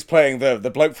 oh, he's playing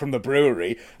the bloke from the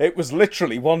brewery. It was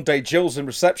literally one day Jill's in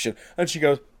reception and she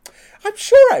goes, I'm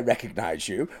sure I recognise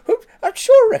you. I'm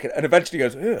sure I recognise... And eventually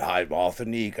goes, oh, I'm Arthur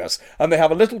Negus. And they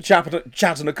have a little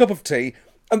chat and a cup of tea.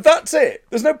 And that's it.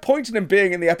 There's no point in him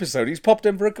being in the episode. He's popped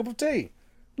in for a cup of tea.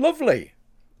 Lovely.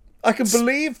 I can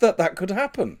believe that could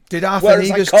happen. Did Arthur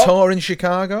Negus tour in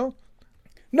Chicago?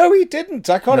 No, he didn't.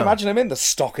 I can't imagine him in the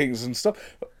stockings and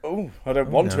stuff. Oh, I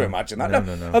don't want to imagine that.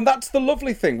 No. And that's the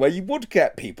lovely thing, where you would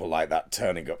get people like that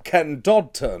turning up. Ken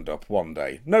Dodd turned up one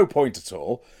day. No point at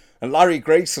all. And Larry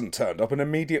Grayson turned up and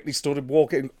immediately started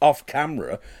walking off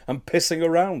camera and pissing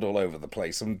around all over the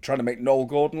place and trying to make Noel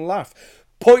Gordon laugh.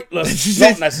 Pointless,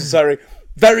 not necessary.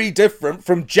 Very different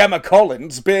from Gemma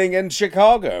Collins being in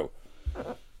Chicago.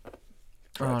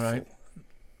 Dreadful.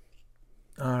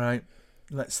 All right.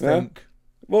 Let's think.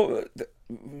 Well,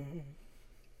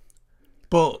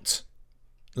 but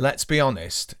let's be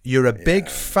honest. You're a big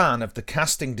fan of the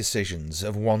casting decisions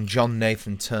of one John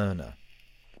Nathan Turner.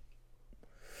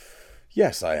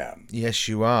 Yes, I am. Yes,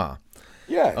 you are.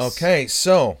 Yes. Okay,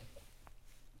 so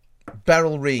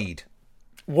Beryl Reid.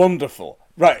 Wonderful.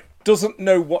 Right. Doesn't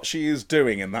know what she is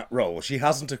doing in that role. She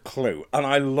hasn't a clue. And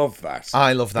I love that.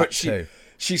 I love that too.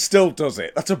 She still does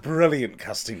it. That's a brilliant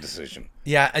casting decision.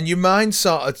 Yeah, and your mind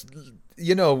sort of,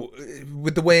 you know,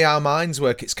 with the way our minds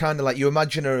work, it's kind of like you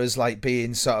imagine her as like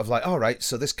being sort of like, all right,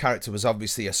 so this character was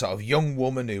obviously a sort of young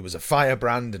woman who was a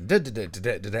firebrand and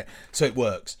da-da-da-da-da-da. So it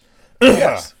works.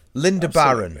 Yes. Linda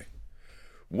Barron.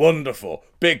 Wonderful.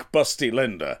 Big busty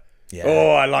Linda. Yeah. Oh,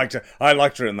 I liked her. I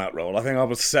liked her in that role. I think I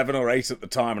was 7 or 8 at the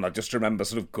time, and I just remember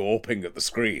sort of gawping at the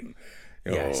screen.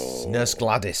 Yes. Nurse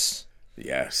Gladys.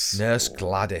 Yes. Nurse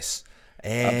Gladys.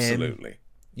 Absolutely.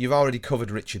 You've already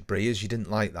covered Richard Breers. You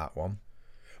didn't like that one.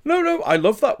 No, I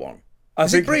love that one.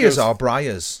 Is it Breers or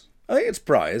Briars? I think it's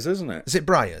Briars, isn't it? Is it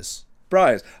Briars?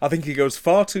 Briars. I think he goes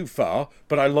far too far,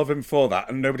 but I love him for that,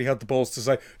 and nobody had the balls to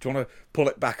say, do you want to pull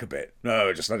it back a bit?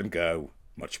 No, just let him go.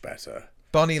 Much better.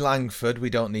 Bonnie Langford, we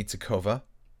don't need to cover.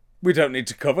 We don't need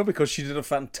to cover because she did a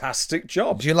fantastic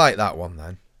job. Do you like that one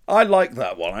then? I like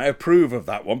that one. I approve of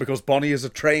that one because Bonnie is a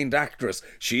trained actress.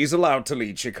 She's allowed to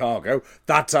lead Chicago.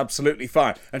 That's absolutely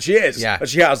fine. And she is. Yeah. And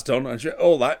she has done. And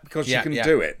all that because she can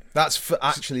do it. That's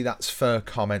fair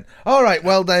comment. All right,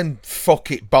 well then,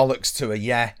 fuck it, bollocks to her,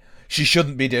 yeah. She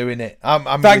shouldn't be doing it.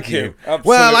 I'm Thank with you.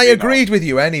 Well, I agreed with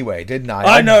you anyway, didn't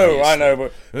I? I know,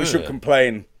 but we should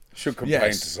complain. Should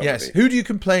complain to somebody. Yes. Who do you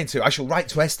complain to? I shall write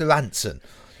to Esther Ranson.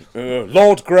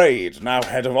 Lord Grade, now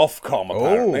head of Ofcom,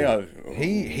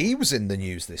 apparently. He was in the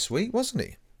news this week, wasn't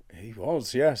he? He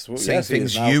was, yes. Well, saying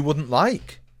things you wouldn't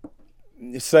like.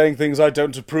 Saying things I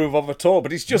don't approve of at all,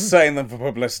 but he's just saying them for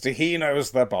publicity. He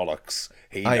knows they're bollocks.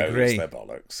 I agree. They're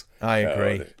bollocks. I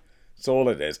agree. That's all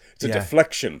it is. It's a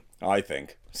deflection, I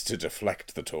think. It's to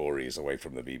deflect the Tories away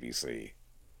from the BBC.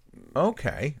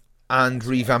 Okay. And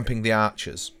revamping the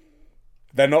Archers.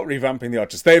 They're not revamping the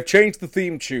Archers. They have changed the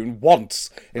theme tune once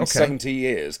in 70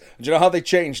 years. And do you know how they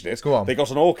changed it? Go on. They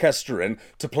got an orchestra in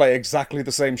to play exactly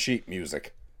the same sheet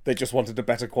music. They just wanted a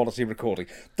better quality recording.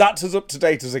 That's as up to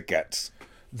date as it gets.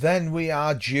 Then we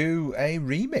are due a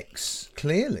remix,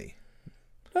 clearly.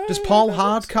 Does Paul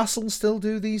Hardcastle still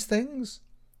do these things?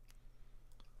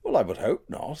 Well, I would hope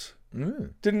not.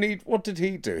 Didn't he? What did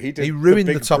he do? He ruined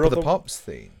the Top of the Pops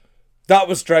theme. That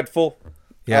was dreadful.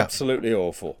 Yeah. Absolutely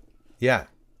awful. Yeah.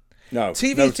 No.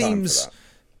 TV no themes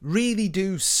really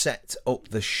do set up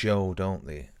the show, don't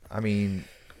they? I mean,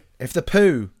 if they're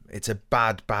poo, it's a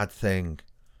bad, bad thing.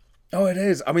 Oh, it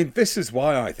is. I mean, this is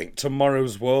why I think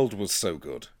Tomorrow's World was so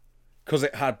good. Because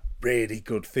it had really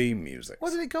good theme music.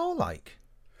 What did it go like?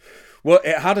 Well,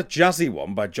 it had a jazzy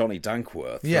one by Johnny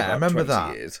Dankworth. Yeah, I remember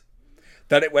that. Years.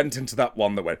 Then it went into that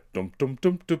one that went dum dum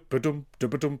dum dum dum dum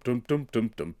dum dum dum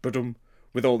dum dum dum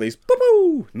with all these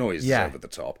boo noises over the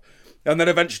top. And then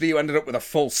eventually you ended up with a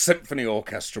full symphony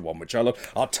orchestra one, which I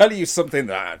love. I'll tell you something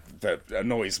that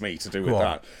annoys me to do with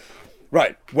that.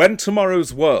 Right, when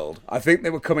Tomorrow's World, I think they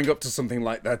were coming up to something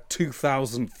like their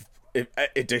 2000th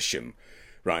edition,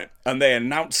 right? And they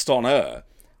announced on air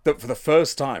that for the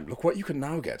first time, look what you can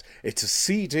now get. It's a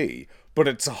CD, but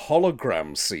it's a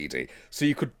hologram CD. So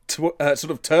you could sort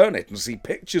of turn it and see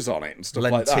pictures on it and stuff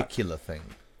like that. Lenticular thing.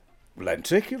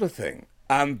 Lenticular thing.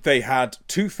 and they had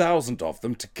 2,000 of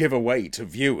them to give away to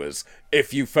viewers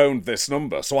if you phoned this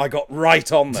number. So I got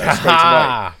right on there straight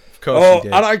away. Of course you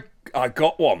did. And I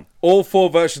got one. All 4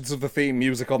 versions of the theme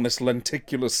music on this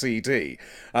lenticular CD.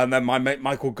 And then my mate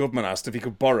Michael Goodman asked if he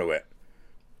could borrow it.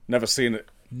 Never seen it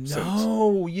since.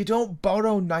 No, you don't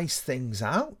borrow nice things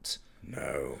out.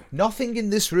 No. Nothing in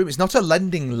this room. It's not a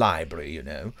lending library, you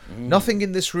know. Nothing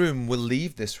in this room will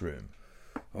leave this room.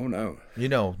 Oh, no. You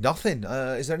know, nothing.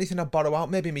 Is there anything I'd borrow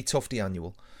out? Maybe me Tufty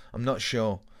annual. I'm not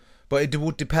sure. But it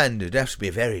would depend. It'd have to be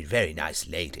a very, very nice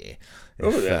lady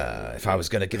if I was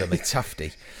going to give her my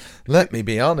Tufty. Let me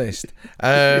be honest.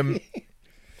 But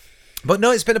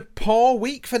no, it's been a poor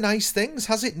week for nice things,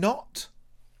 has it not?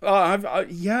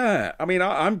 Yeah. I mean,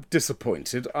 I'm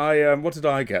disappointed. What did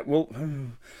I get? Well,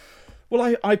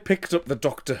 I picked up the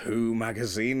Doctor Who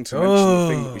magazine to mention the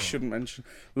thing that we shouldn't mention.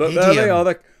 Look, there they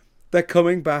are. They're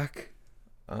coming back.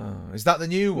 Is that the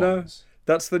new ones? No,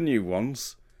 that's the new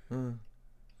ones.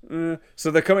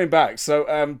 So they're coming back.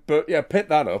 So, but yeah, pick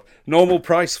that up. Normal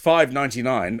price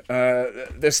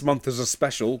 $5.99. This month is a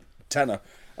special tenner.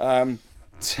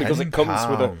 Because it comes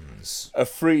with a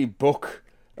free book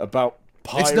about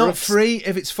pirates. It's not free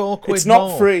if it's £4. It's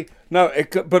not free. No,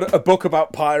 but a book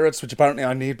about pirates, which apparently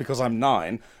I need because I'm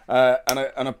 9, and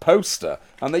a poster.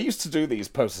 And they used to do these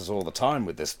posters all the time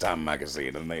with this damn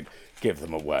magazine, and they'd give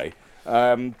them away.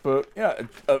 But yeah,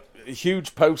 a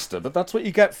huge poster. But that's what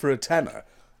you get for a tenner.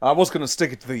 I was going to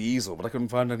stick it to the easel, but I couldn't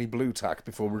find any blue tack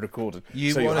before we recorded.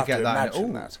 You want to get that?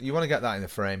 You want to get that in the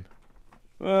frame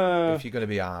if you're going to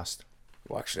be asked.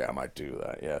 Well, actually, I might do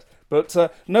that. Yeah, but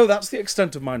no, that's the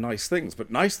extent of my nice things. But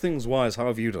nice things wise, how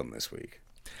have you done this week?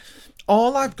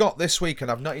 All I've got this week, and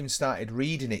I've not even started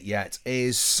reading it yet,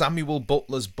 is Samuel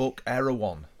Butler's book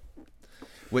Erewhon,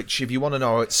 which, if you want to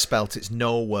know how it's spelt, it's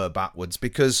nowhere backwards.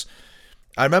 Because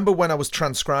I remember when I was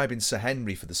transcribing Sir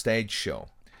Henry for the stage show,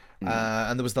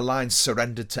 and there was the line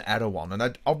 "surrendered to Erewhon,"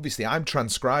 and obviously I'm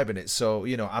transcribing it, so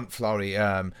you know Aunt Florrie,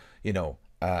 and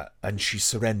she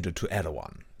surrendered to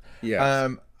Erewhon. Yeah.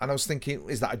 And I was thinking,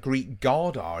 is that a Greek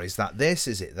god, or is that this?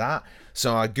 Is it that?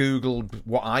 So I Googled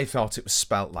what I thought it was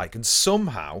spelt like, and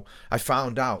somehow I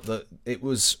found out that it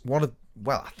was I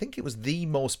think it was the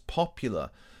most popular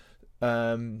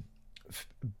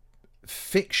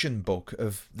fiction book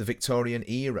of the Victorian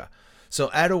era. So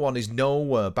Erewhon is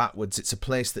nowhere backwards. It's a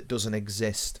place that doesn't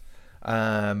exist.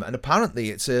 And apparently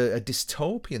it's a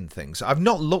dystopian thing. So I've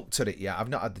not looked at it yet. I've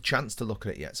not had the chance to look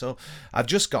at it yet. So I've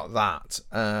just got that.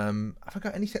 Have I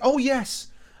got anything? Oh, yes.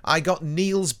 I got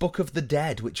Neil's Book of the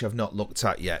Dead, which I've not looked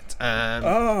at yet.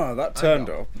 That turned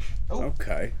up. Oh.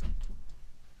 Okay.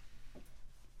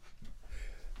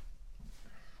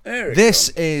 This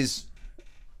is...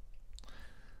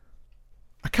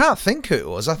 I can't think who it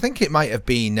was. I think it might have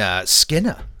been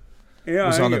Skinner. Yeah, it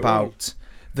was on about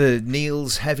the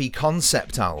Neil's Heavy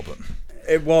Concept album.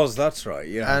 It was, that's right,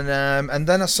 yeah. And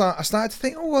then I started to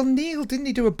think, oh, well, Neil, didn't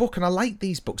he do a book? And I like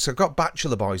these books. I got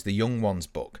Bachelor Boys, the Young Ones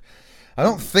book. I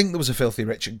don't think there was a Filthy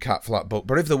Rich and Cat Flap book,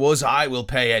 but if there was, I will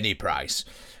pay any price.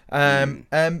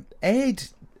 Edmondson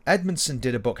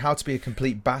did a book, How to Be a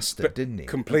Complete Bastard, didn't he?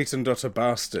 Complete and Utter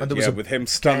Bastard, and with him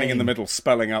standing in the middle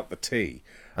spelling out the T.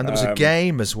 And there was a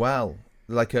game as well,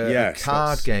 like a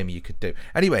card game you could do.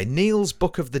 Anyway, Neil's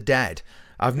Book of the Dead.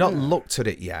 I've not looked at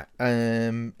it yet.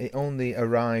 It only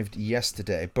arrived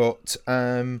yesterday. But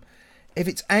if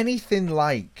it's anything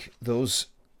like those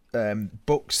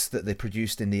books that they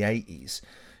produced in the 80s,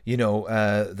 you know,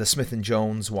 the Smith and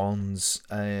Jones ones,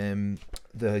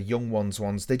 the Young Ones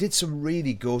ones, they did some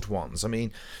really good ones. I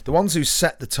mean, the ones who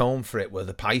set the tone for it were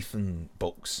the Python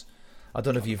books. I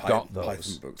don't know if you've got those.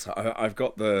 Python books. I've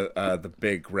got the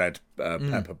big red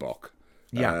pepper book.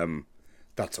 Yeah.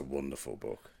 That's a wonderful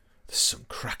book. There's some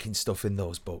cracking stuff in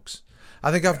those books.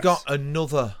 I think I've got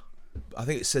another, I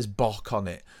think it says Bok on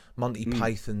it, Monty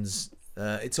Python's,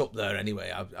 it's up there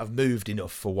anyway. I've moved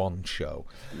enough for one show.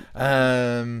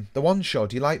 The one show,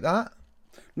 do you like that?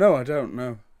 No, I don't,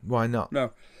 no. Why not?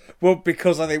 No. Well,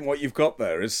 because I think what you've got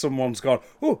there is someone's gone,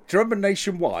 oh, do you remember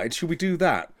Nationwide? Should we do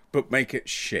that? But make it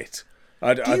shit.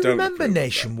 I don't remember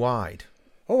Nationwide?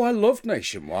 Oh, I loved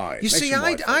Nationwide. You see,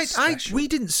 we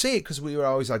didn't see it because we were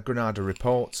always like Granada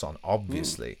Reports on,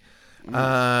 obviously.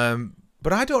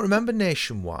 But I don't remember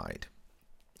Nationwide.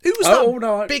 Who was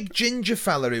that big ginger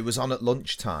fella who was on at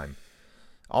lunchtime?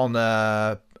 On,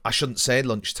 I shouldn't say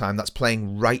lunchtime, that's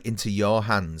playing right into your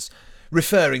hands.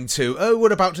 Referring to,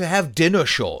 we're about to have dinner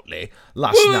shortly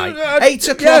last night. 8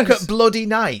 o'clock at bloody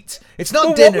night. It's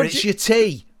not dinner, it's your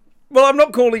tea. Well, I'm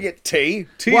not calling it tea.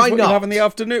 Tea Why is what not? you have in the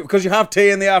afternoon. Because you have tea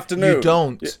in the afternoon. You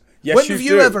don't. Yes, when have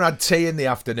you ever had tea in the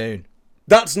afternoon?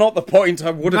 That's not the point.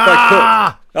 I would if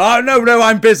I could. Oh no,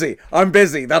 I'm busy.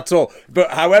 That's all.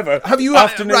 But however, Have you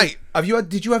afternoon, right? Have you had?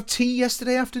 Did you have tea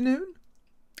yesterday afternoon?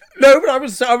 No, but I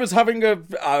was having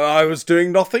I was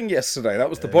doing nothing yesterday. That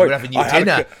was the point. We're having your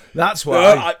dinner. That's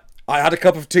why. I had a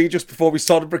cup of tea just before we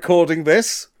started recording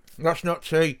this. That's not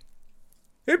tea.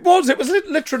 It was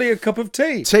literally a cup of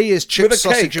tea. Tea is chipped with a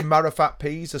sausage cake. and marrowfat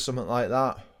peas or something like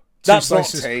that. That's not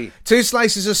tea. 2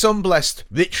 slices of sunblessed,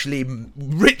 richly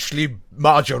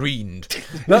margarined.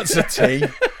 That's a tea.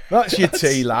 That's your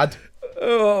tea, lad.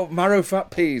 Oh,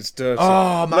 marrowfat peas, dirty.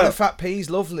 Oh, marrowfat peas,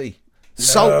 lovely.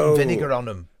 Salt and vinegar on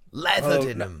them. Leathered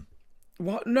in them.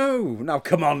 What? No. Now,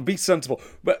 come on, be sensible.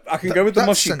 But I can go with the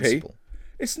mushy sensible. pea.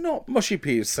 It's not mushy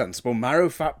pea is sensible.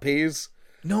 Marrowfat peas.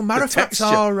 No, marrowfats texture.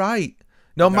 are all right.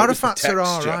 No, No, it's the marrowfats are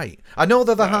all texture. right. I know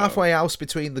they're the halfway house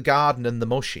between the garden and the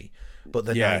mushy, but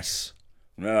they're nice.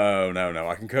 No.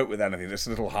 I can cope with anything. This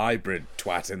little hybrid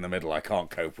twat in the middle, I can't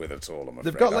cope with at all. I'm afraid.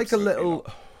 They've got like Absolutely a little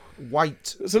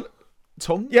white not.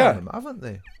 tongue Yeah. on them, haven't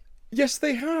they? Yes,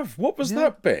 they have. What was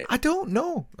that bit? I don't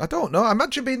know.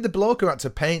 Imagine being the bloke who had to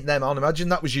paint them on. Imagine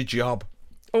that was your job.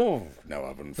 Oh no, I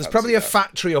wouldn't. There's fancy probably a that.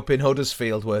 factory up in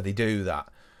Huddersfield where they do that.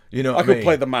 You know what I I could mean?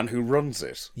 play the man who runs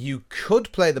it. You could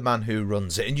play the man who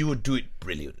runs it, and you would do it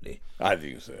brilliantly. I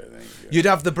think so. Thank you. You'd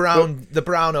have the brown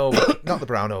over, not the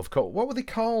brown overcoat. What were they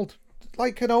called?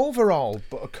 Like an overall,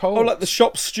 but a coat. Oh, like the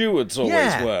shop stewards always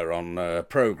Yeah. were on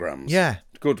programs. Yeah.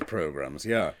 Good programs.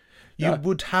 Yeah. You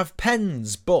would have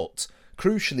pens, but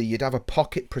crucially, you'd have a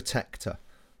pocket protector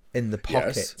in the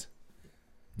pocket. Yes.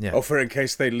 Yeah. Oh, for in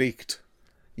case they leaked.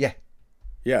 Yeah.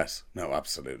 Yes. No,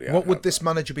 absolutely. What would this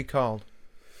manager be called?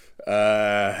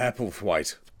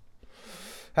 Hepplethwaite.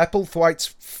 Hepplethwaite's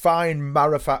fine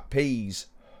marrowfat peas.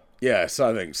 Yes,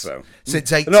 I think so.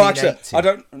 Since No, actually,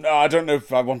 1880. I don't know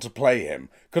if I want to play him.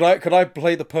 Could I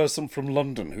play the person from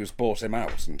London who's bought him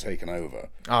out and taken over?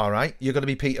 All right, you're going to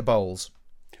be Peter Bowles.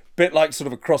 Bit like sort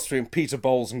of a cross between Peter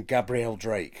Bowles and Gabrielle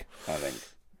Drake, I think.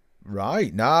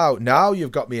 Right, now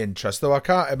you've got me interested, though I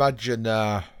can't imagine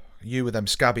you with them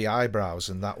scabby eyebrows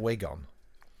and that wig on.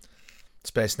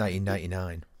 Space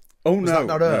 1999. Oh, Was no. that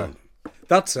not her? No.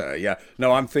 That's her, yeah.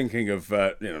 No, I'm thinking of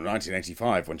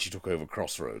 1985 when she took over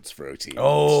Crossroads for 18 months.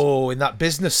 Oh, in that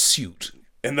business suit.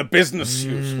 In the business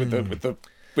suit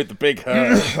with the big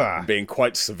hair, being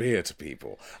quite severe to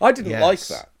people. I didn't Yes. like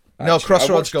that. No, actually. I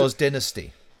Crossroads watched goes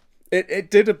Dynasty.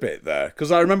 It did a bit there,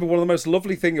 because I remember one of the most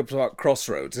lovely things about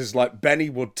Crossroads is like Benny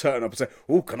would turn up and say,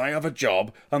 "Oh, can I have a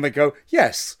job?" And they go,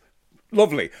 "Yes."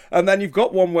 Lovely. And then you've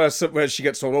got one where she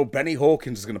gets told, "Oh, Benny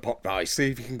Hawkins is going to pop by, see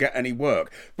if he can get any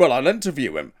work." Well, I'll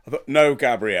interview him. I thought, no,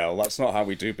 Gabrielle, that's not how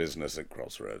we do business at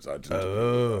Crossroads. I didn't.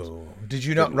 Oh, did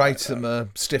you not write them a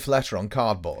stiff letter on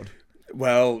cardboard?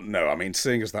 Well, no, I mean,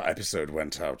 seeing as that episode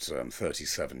went out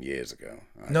 37 years ago.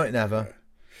 No, it never.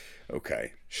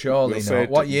 Okay. Surely We'll say not. it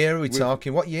What didn't. year are we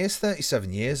talking? What year's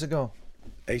 37 years ago?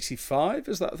 85?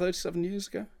 Is that 37 years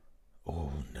ago?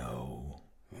 Oh, no.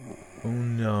 Oh,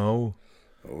 no.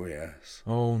 Oh, yes.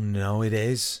 Oh, no, it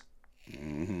is.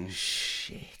 Mm-hmm.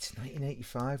 Shit.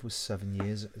 1985 was 7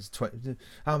 years. It was 20,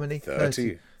 how many?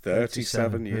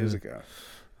 37 years ago.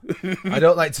 I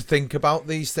don't like to think about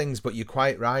these things, but you're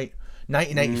quite right.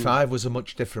 1985 was a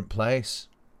much different place.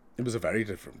 It was a very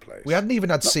different place. We hadn't even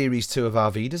had Series 2 of Our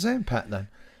Wiedersehen, Pet, then.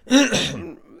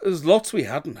 There's lots we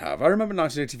hadn't have. I remember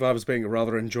 1985 as being a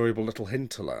rather enjoyable little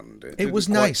hinterland. It was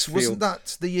didn't quite nice. feel Wasn't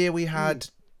that the year we had...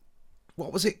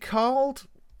 What was it called?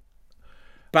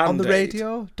 On the Band-Aid.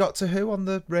 radio? Doctor Who on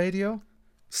the radio?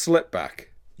 Slipback.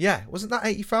 Yeah, wasn't that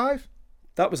 85?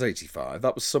 That was 85.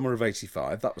 That was summer of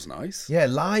 85. That was nice. Yeah,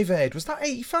 Live Aid. Was that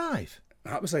 85?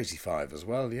 That was 85 as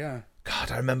well, yeah.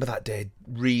 God, I remember that day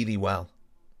really well.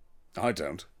 I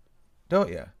don't. Don't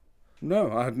you?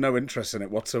 No, I had no interest in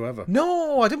it whatsoever.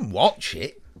 No, I didn't watch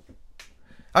it.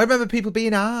 I remember people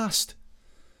being asked.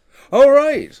 Oh,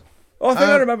 right. Oh, I think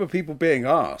I remember people being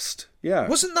asked. Yeah.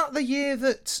 Wasn't that the year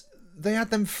that they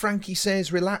had them Frankie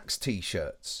Says Relax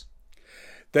t-shirts?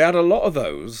 They had a lot of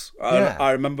those. Yeah.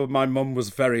 I remember my mum was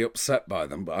very upset by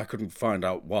them, but I couldn't find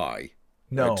out why.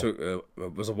 No.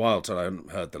 It was a while till I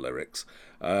heard the lyrics.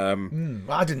 I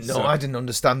didn't know. I didn't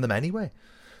understand them anyway.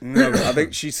 No, I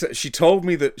think she told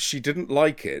me that she didn't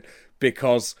like it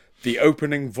because the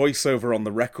opening voiceover on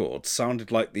the record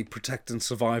sounded like the Protect and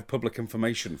Survive public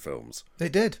information films. They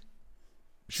did.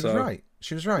 She was right.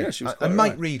 She was right. Yeah, she was quite and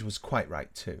Mike right. Reid was quite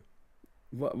right too.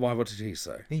 Why? What did he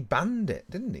say? He banned it,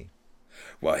 didn't he?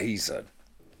 Well, he's a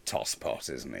tosspot,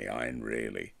 isn't he, Ian,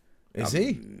 really? Is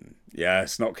he?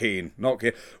 Yes, not keen. Not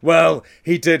keen. Well,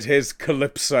 he did his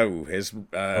Calypso, his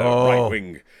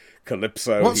right-wing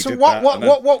Calypso. What? He So did what? that, What? and then-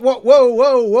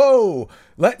 Whoa!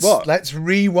 Let's What? let's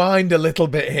rewind a little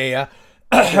bit here.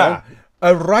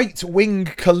 A right-wing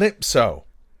Calypso.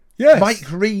 Yes,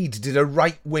 Mike Reid did a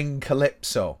right-wing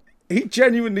Calypso. he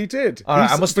genuinely did. All right, I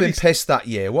He's- must but have been he's- pissed that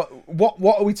year. What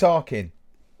are we talking?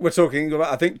 We're talking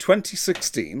about, I think,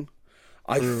 2016.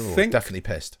 I think Definitely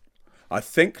pissed.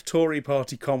 Tory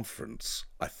Party conference.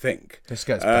 I think This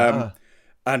gets better.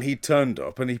 and he turned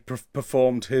up and he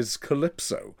performed his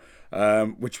Calypso,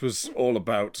 which was all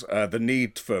about the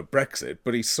need for Brexit,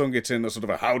 but he sung it in a sort of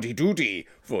a howdy-doody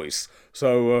voice.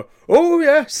 So, oh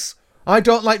yes, I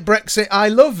don't like Brexit. I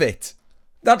love it.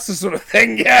 that's the sort of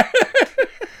thing, yeah.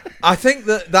 I think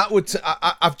that would.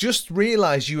 I've just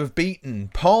realised you have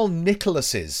beaten Paul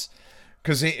Nicholas's,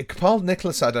 because Paul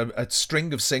Nicholas had a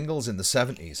string of singles in the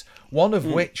 70s, one of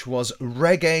which was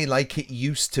Reggae Like It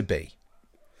Used to Be.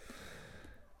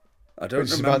 I don't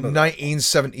Which is about remember.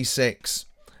 1976.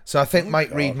 So I think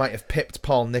Mike Reid might have pipped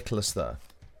Paul Nicholas there.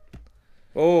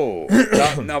 Oh,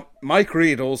 now Mike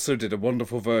Reid also did a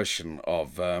wonderful version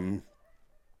of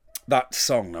that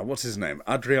song. Now, what's his name?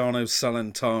 Adriano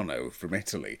Celentano from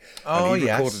Italy. Oh, and he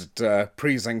yes. recorded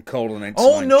Presen Colon into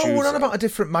Oh, no, Manchuso. we're on about a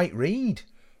different Mike Reid.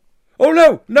 Oh,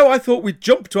 no, I thought we'd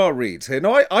jump to our Reeds here.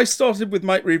 No, I started with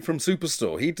Mike Reid from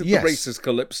Superstore. He did Yes. the racist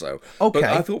Calypso. Okay. But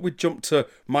I thought we'd jump to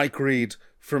Mike Reid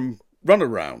from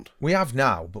Runaround. We have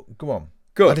now, but go on.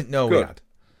 Good, I didn't know we good. had.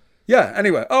 Yeah,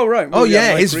 anyway. Oh, right. Oh, Well,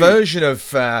 yeah, Mike his Reid. version of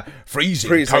Freezing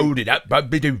Freezing. Coded at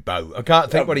Bubby-Doo-Bo. I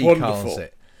can't think what he Wonderful. calls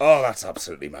it. Oh, that's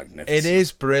absolutely magnificent. It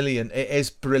is brilliant. It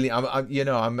is brilliant.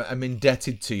 I'm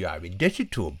indebted to you. I'm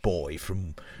indebted to a boy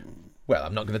from. Well,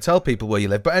 I'm not going to tell people where you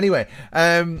live, but anyway.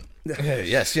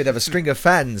 Yes, you'd have a string of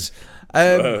fans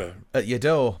at your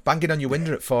door, banging on your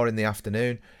window at 4 p.m.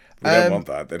 We don't want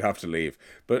that. They'd have to leave.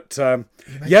 But,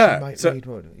 Yeah. so,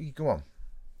 Go on.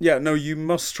 yeah, no, you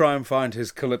must try and find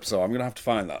his Calypso. I'm going to have to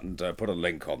find that and put a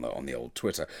link on the old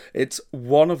Twitter. It's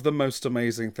one of the most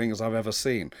amazing things I've ever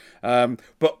seen.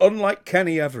 But unlike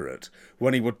Kenny Everett,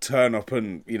 when he would turn up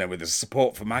and, with his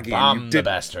support for Maggie, and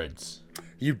bastards.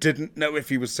 you didn't know if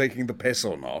he was taking the piss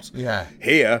or not. Yeah.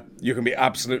 Here, you can be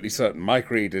absolutely certain. Mike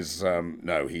Reid is,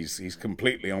 he's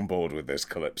completely on board with this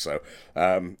Calypso.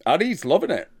 And he's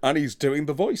loving it. And he's doing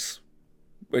the voice,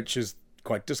 which is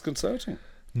quite disconcerting.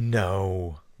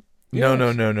 No. Yes.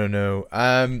 No.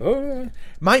 Oh, yeah.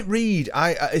 Mike Reid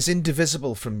is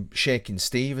indivisible from Shakin'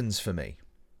 Stevens for me.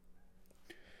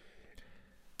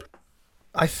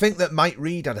 I think that Mike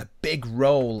Reid had a big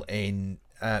role in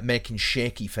making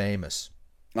Shaky famous.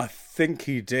 I think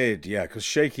he did, yeah, because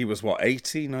Shaky was,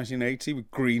 1980 with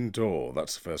Green Door.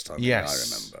 That's the first time I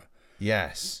remember.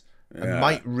 Yes. Yeah. And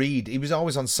Mike Reid, he was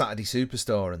always on Saturday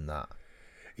Superstore and that.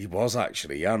 He was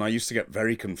actually, yeah, and I used to get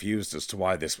very confused as to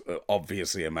why this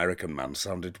obviously American man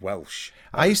sounded Welsh.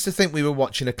 I used to think we were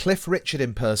watching a Cliff Richard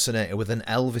impersonator with an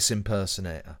Elvis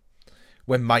impersonator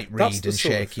when Mike That's Reid the and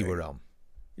sort of Shaky thing. were on.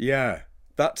 Yeah,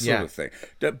 that sort Yeah. of thing.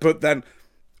 But then,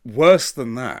 worse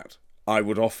than that, I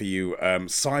would offer you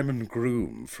Simon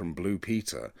Groom from Blue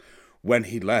Peter. When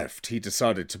he left, he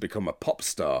decided to become a pop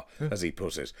star, as he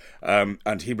put it,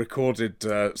 and he recorded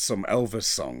some Elvis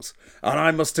songs. And I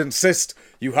must insist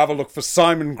you have a look for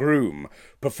Simon Groom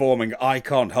performing I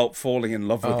Can't Help Falling in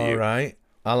Love with All You. right.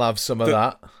 I'll have some of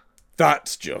that.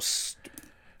 That's just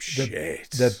shit.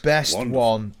 The best Wonderful.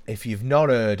 one, if you've not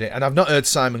heard it, and I've not heard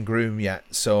Simon Groom yet,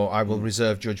 so I will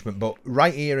reserve judgment, but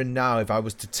right here and now, if I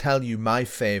was to tell you my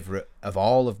favourite of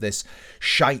all of this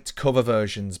shite cover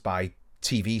versions by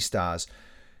TV stars,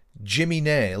 Jimmy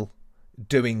Nail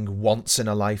doing Once in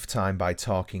a Lifetime by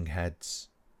Talking Heads.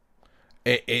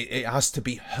 It has to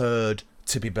be heard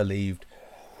to be believed.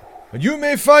 And you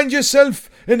may find yourself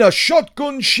in a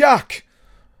shotgun shack.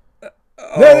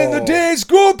 Letting the days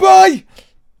go by.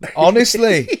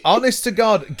 Honestly, honest to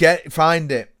God,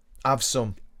 find it. Have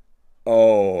some.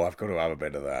 Oh, I've got to have a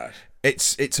bit of that.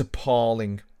 It's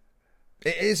appalling.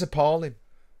 It is appalling.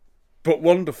 But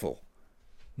wonderful.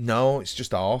 No, it's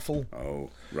just awful. Oh,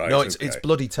 right. No, it's okay.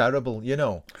 bloody terrible,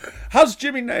 Has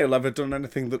Jimmy Nail ever done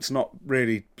anything that's not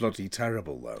really bloody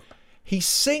terrible, though? He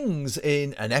sings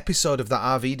in an episode of that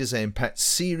RV Design Pet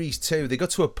Series 2. They go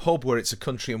to a pub where it's a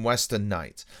country and western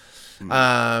night.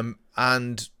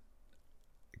 And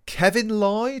Kevin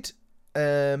Lloyd,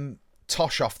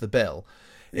 Tosh off the bill,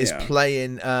 is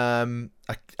playing a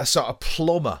sort of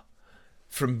plumber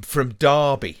from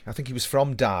Derby. I think he was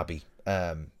from Derby.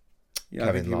 Yeah,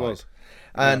 I think he was.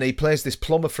 And he plays this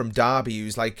plumber from Derby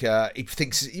who's like, he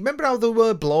thinks, you remember how there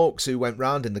were blokes who went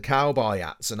round in the cowboy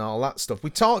hats and all that stuff? We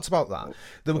talked about that.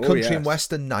 There were country and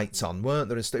western nights on, weren't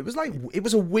there? It was like, it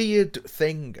was a weird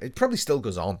thing. It probably still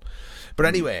goes on. But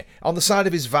anyway, on the side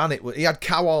of his van, he had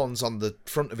cow horns on the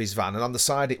front of his van, and on the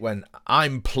side it went,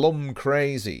 I'm plum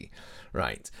crazy.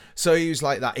 Right. So he was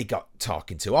like that. He got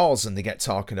talking to Oz, and they get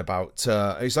talking about,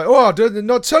 he's like, oh, I did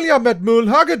not tell you I met Mool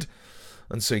Haggard.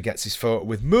 And so he gets his photo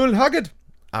with Mool Haggard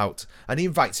out, and he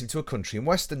invites him to a country and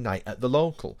western night at the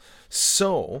local.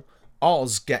 So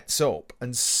Oz gets up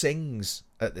and sings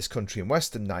at this country and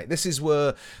western night. This is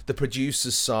where the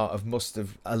producers sort of must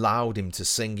have allowed him to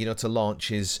sing, to launch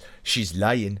his She's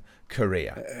Lying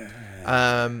career.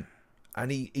 And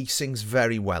he sings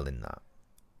very well in that.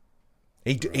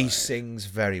 He sings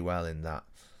very well in that.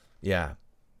 Yeah.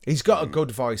 He's got a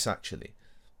good voice, actually.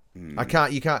 You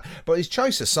can't. But his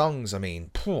choice of songs, I mean,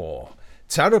 poor.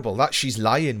 Terrible. That She's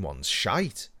Lying one's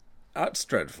shite. That's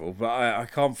dreadful, but I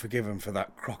can't forgive him for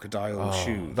that crocodile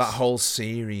shoes. That whole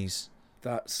series.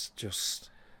 That's just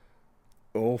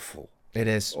awful. It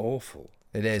is. Awful.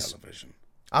 It is. Television.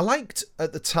 I liked,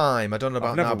 at the time, I don't know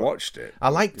about now. I've never watched it. I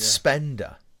liked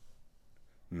Spender.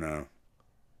 No.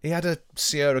 He had a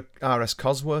Sierra RS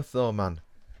Cosworth, though, man.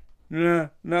 No.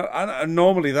 And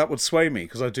normally that would sway me,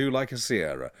 because I do like a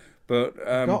Sierra. But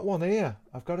I've got one here.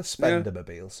 I've got a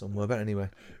Spender-mobile somewhere, but anyway.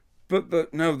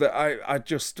 I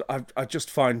just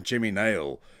find Jimmy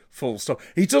Nail full stop.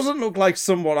 He doesn't look like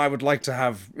someone I would like to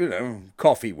have,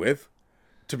 coffee with,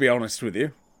 to be honest with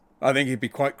you. I think he'd be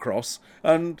quite cross.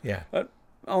 And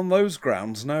on those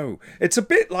grounds, no. It's a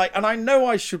bit like, and I know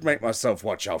I should make myself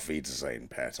watch Auf Wiedersehen,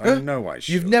 Pet. I know I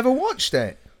should. You've never watched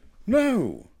it?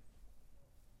 No.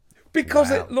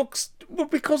 Because it looks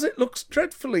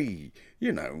dreadfully,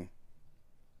 I'm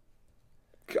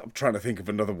trying to think of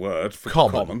another word for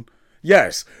common.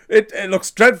 Yes, it looks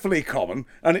dreadfully common,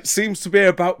 and it seems to be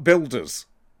about builders.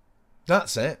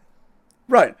 That's it.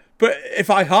 Right, but if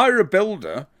I hire a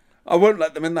builder, I won't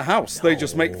let them in the house. They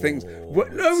just make things...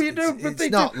 No, you do, but they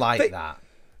do. It's not like that.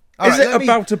 Is it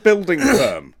about a building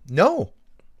firm? No.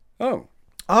 Oh.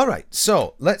 All right,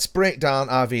 so let's break down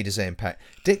our Wiedersehen, Pet.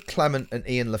 Dick Clement and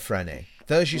Ian LaFrenne.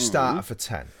 There's your starter for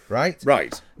 10, right?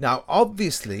 Right. Now,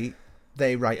 obviously,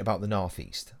 they write about the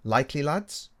Northeast. Likely,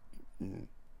 lads?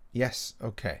 Yes,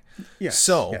 okay. Yes,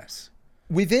 so, yes.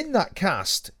 Within that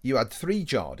cast, you had 3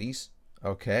 Geordies,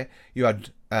 okay? You had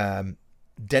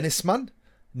Dennisman,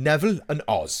 Neville, and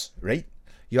Oz, right?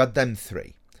 You had them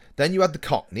 3. Then you had the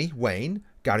Cockney, Wayne,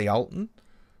 Gary Alton,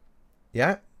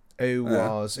 yeah?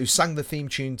 Who sang the theme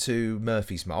tune to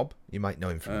Murphy's Mob. You might know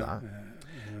him from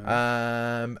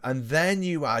that. And then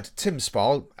you had Tim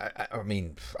Spall. I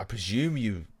mean, I presume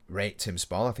you rate Tim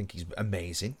Spall. I think he's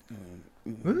amazing.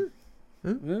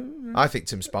 I think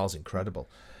Tim Spall's incredible.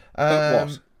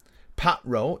 What? Pat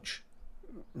Roach.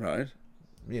 Right.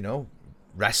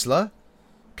 Wrestler.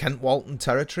 Kent Walton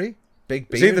territory. Big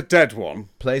beard. Is he the dead one?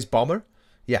 Plays Bomber.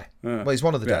 Yeah. Well, he's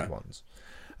one of the dead ones.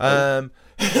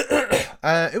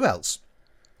 Who else?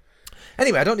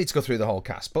 Anyway, I don't need to go through the whole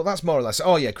cast, but that's more or less...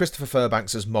 Oh, yeah, Christopher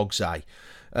Fairbanks as Mogsai,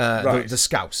 the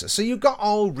Scouser. So you've got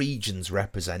all regions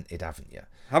represented, haven't you?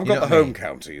 Haven't got the home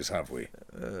counties, have we?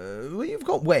 Well, you've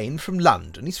got Wayne from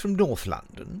London. He's from North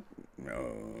London.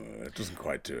 No, it doesn't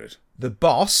quite do it. The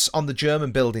boss on the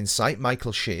German building site,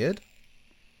 Michael Sheard,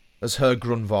 as Herr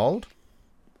Grunwald.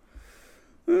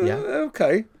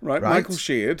 Okay, right. Michael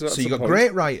Sheard. So you've got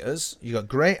great writers, you've got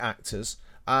great actors,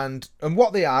 and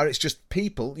what they are, it's just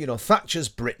people, Thatcher's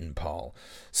Britain, Paul.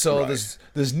 So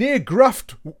there's near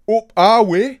graft up our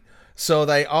way, so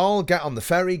they all get on the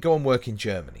ferry, go and work in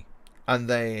Germany, and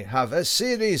they have a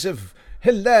series of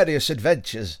hilarious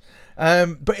adventures.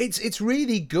 But it's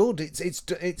really good.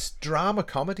 It's drama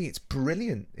comedy. It's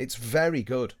brilliant. It's very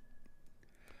good.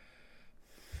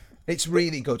 It's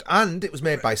really good. And it was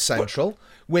made by Central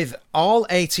with all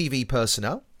ATV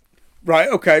personnel. Right,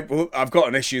 okay. Well, I've got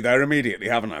an issue there immediately,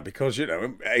 haven't I? Because,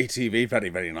 ATV, very,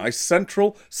 very nice.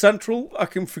 Central, I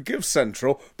can forgive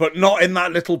Central, but not in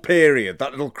that little period, that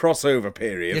little crossover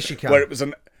period. Yes, you can. Where it was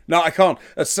No, I can't.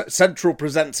 Central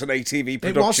presents an ATV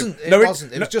production. It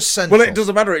wasn't. It was just Central. Well, it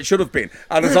doesn't matter. It should have been.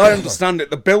 And as I understand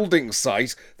it, the building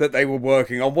site that they were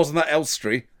working on, wasn't that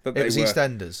Elstree? It was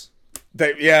EastEnders.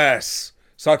 Yes.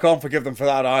 So I can't forgive them for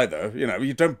that either.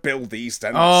 You don't build the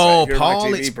EastEnders. Oh,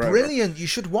 Paul, it's brilliant. You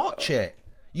should watch it.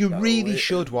 You really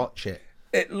should watch it.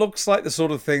 It looks like the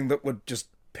sort of thing that would just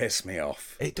piss me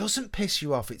off. It doesn't piss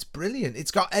you off. It's brilliant. It's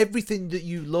got everything that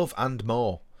you love and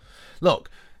more.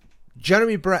 Look,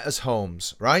 Jeremy Brett as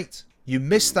Holmes, right? You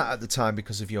missed that at the time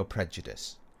because of your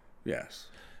prejudice. Yes.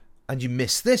 And you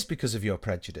miss this because of your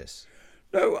prejudice.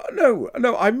 No.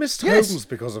 I missed Yes. Holmes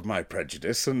because of my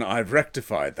prejudice, and I've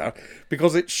rectified that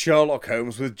because it's Sherlock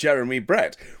Holmes with Jeremy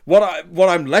Brett. What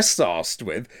I'm less arsed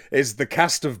with is the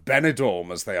cast of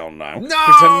Benidorm as they are now.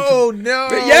 No.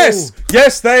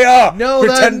 Yes, they are. No,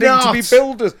 pretending they're not. to be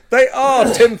builders. They are.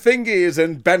 Tim Thingy is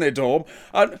in Benidorm.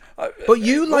 But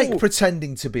you like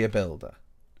pretending to be a builder.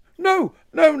 No.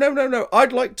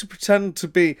 I'd like to pretend to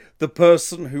be the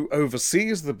person who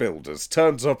oversees the builders,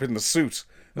 turns up in the suit,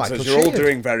 and Michael says, "You're all Sheard.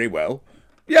 doing very well."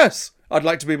 Yes, I'd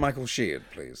like to be Michael Sheard,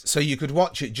 please. So you could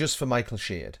watch it just for Michael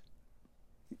Sheard.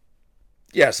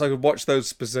 Yes, I could watch those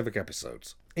specific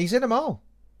episodes. He's in them all.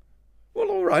 Well,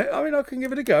 all right. I mean, I can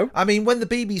give it a go. I mean, when the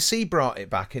BBC brought it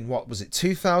back in, what was it,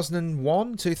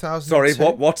 2001, 2002? Sorry,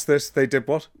 what's this? They did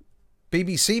what?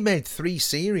 BBC made 3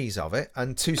 series of it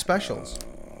and 2 specials.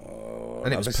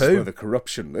 And it was this poo. is where the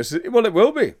corruption. Well, it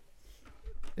will be.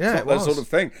 Yeah, It's it not was. that sort of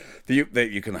thing.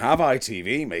 That you can have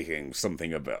ITV making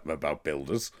something about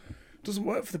builders. Doesn't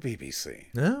work for the BBC.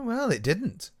 No, well, it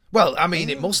didn't. Well, I mean,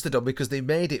 it must have done because they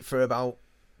made it for about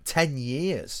 10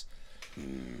 years.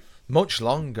 Much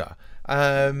longer.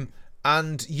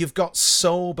 And you've got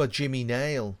sober Jimmy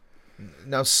Nail.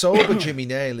 Now, sober Jimmy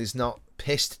Nail is not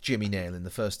pissed Jimmy Nail in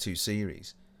the first 2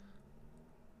 series.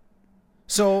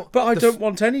 So, But I don't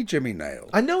want any Jimmy Nail.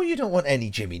 I know you don't want any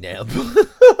Jimmy Nail,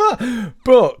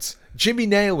 but Jimmy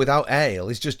Nail without ale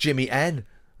is just Jimmy N,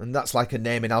 and that's like a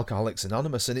name in Alcoholics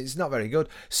Anonymous, and it's not very good.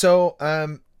 So,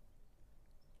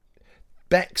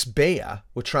 Beck's Beer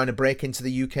were trying to break into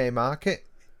the UK market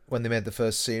when they made the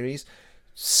first series,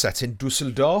 set in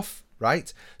Dusseldorf,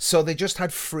 right? So they just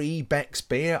had free Beck's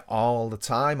Beer all the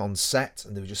time on set,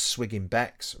 and they were just swigging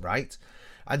Beck's, right?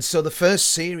 And so the first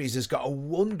series has got a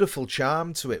wonderful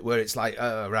charm to it where it's like,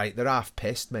 right, they're half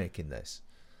pissed making this.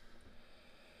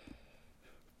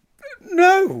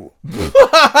 No.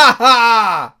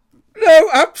 No,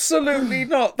 absolutely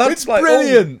not. That's It's like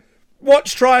brilliant.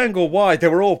 Watch Triangle Y. They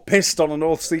were all pissed on a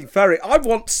North Sea ferry. I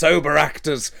want sober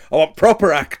actors. I want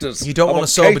proper actors. You don't I want a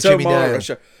sober Kate Jimmy O'Mara Nail.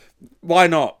 show. Why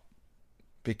not?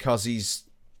 Because he's,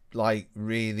 like,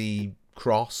 really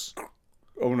cross.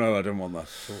 Oh no, I don't want that.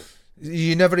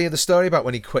 You never hear the story about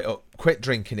when he quit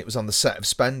drinking. It was on the set of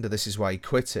Spender. This is why he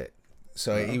quit it.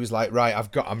 So he was like, right,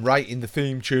 I'm writing the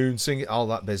theme tune, singing all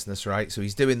that business, right? So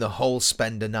he's doing the whole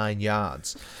Spender 9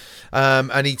 yards.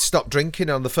 And he stopped drinking.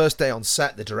 On the first day on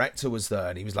set, the director was there,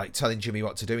 and he was like telling Jimmy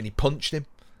what to do, and he punched him.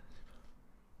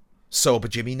 Sober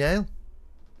Jimmy Nail.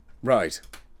 Right.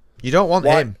 You don't want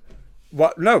him.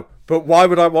 What? No, but why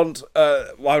would I want? Why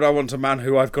would I want a man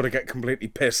who I've got to get completely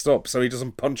pissed up so he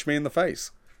doesn't punch me in the face?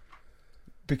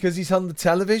 Because he's on the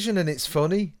television and it's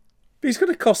funny. He's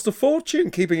going to cost a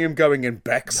fortune keeping him going in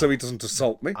Beck so he doesn't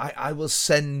assault me. I will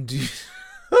send you...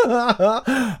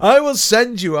 I will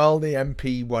send you all the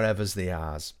MP whatevers they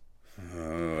ours.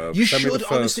 You Send me the should,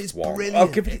 first honestly, it's one. brilliant. I'll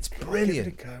give it, It's brilliant. I'll give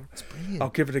it a go. It's brilliant. I'll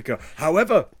give it a go.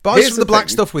 However, Boys here's from the Black thing.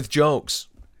 Stuff with jokes.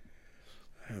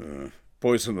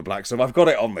 Boys from the Black Stuff. I've got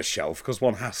it on the shelf because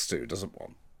one has to, doesn't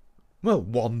one? Well,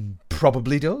 one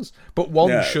probably does. But one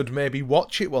Yeah. should maybe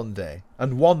watch it one day.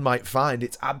 And one might find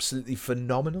it's absolutely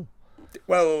phenomenal.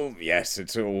 Well, yes,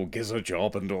 it's all gizzard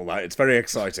job and all that. It's very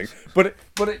exciting, but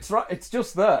it's right. It's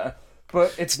just there,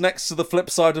 but it's next to the flip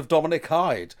side of Dominic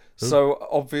Hyde. So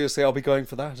obviously, I'll be going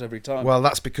for that every time. Well,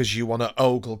 that's because you want to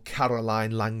ogle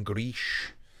Caroline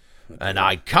Langrish. And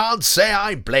I can't say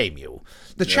I blame you.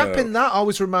 The chap in that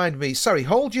always reminded me... Sorry,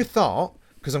 hold your thought,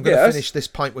 because I'm going to Yes. finish this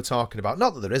point we're talking about.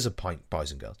 Not that there is a point,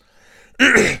 boys and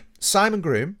girls. Simon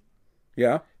Groom,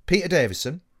 yeah, Peter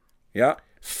Davison, yeah,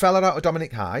 fella out of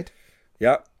Dominic Hyde.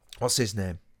 yeah. What's his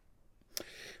name?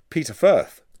 Peter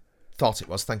Firth. Thought it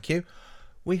was, thank you.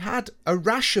 We had a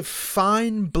rash of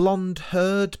fine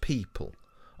blonde-haired people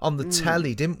on the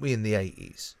telly, didn't we, in the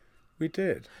 80s? We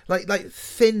did. Like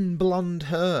thin blonde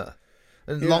hair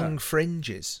and Yeah. long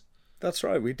fringes. That's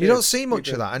right. We did. You don't see We much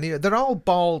did. of that, and they're all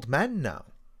bald men now.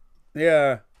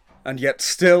 Yeah, and yet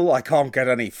still, I can't get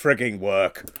any frigging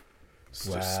work. It's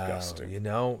disgusting.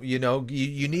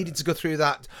 You needed to go through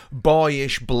that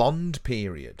boyish blonde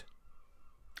period.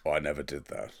 Oh, I never did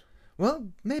that. Well,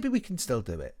 maybe we can still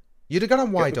do it. You'd have got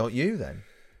on Why Don't You then?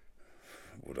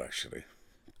 I would actually.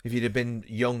 If you'd have been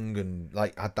young and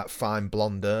like had that fine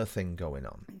blonde hair thing going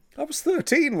on. I was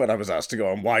 13 when I was asked to go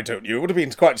on Why Don't You. It would have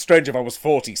been quite strange if I was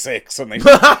 46 and they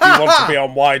said, you want to be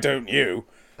on Why Don't You?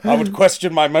 I would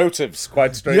question my motives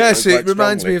quite strangely. Yes, quite it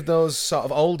reminds strongly. me of those sort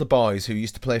of older boys who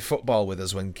used to play football with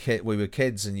us when we were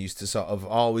kids and used to sort of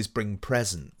always bring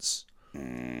presents.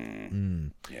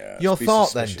 Yeah, Your be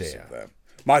thought then, suspicious dear? of them.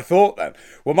 My thought then?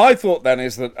 Well, my thought then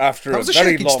is that after That was a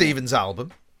very Shaking long... Stevens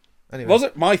album. Anyway. Was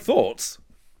it my thoughts?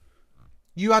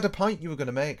 You had a point you were going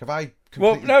to make. Have I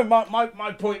Well, completely... no,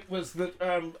 my point was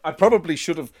that I probably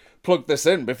should have plugged this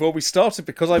in before we started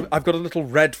because I've got a little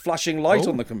red flashing light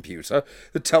on the computer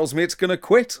that tells me it's going to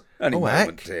quit any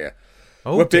moment heck. here.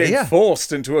 Oh, We're being dear.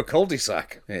 forced into a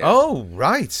cul-de-sac here. Oh,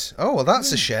 right. Oh, well,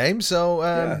 that's a shame. So,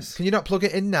 Yes. can you not plug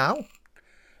it in now?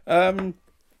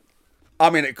 I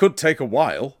mean, it could take a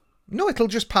while. No, it'll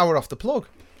just power off the plug.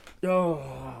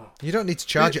 Oh. You don't need to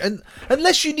charge it. And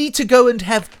unless you need to go and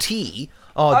have tea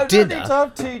or dinner. I don't need to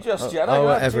have tea just yet. Oh, I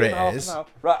whatever have tea it in half is. an hour.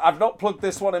 Right, I've not plugged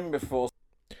this one in before.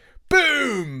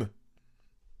 Boom!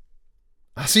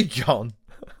 Has he gone?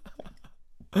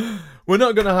 We're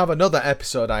not going to have another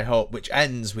episode, I hope, which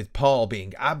ends with Paul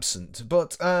being absent,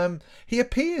 but he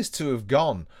appears to have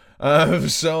gone.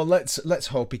 So let's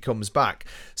hope he comes back.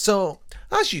 So,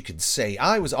 as you can see,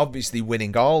 I was obviously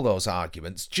winning all those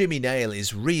arguments. Jimmy Nail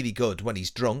is really good when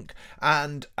he's drunk,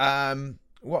 and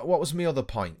what was my other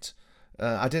point?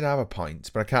 I did have a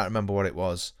point, but I can't remember what it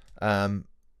was.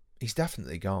 He's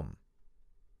definitely gone.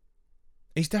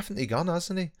 He's definitely gone,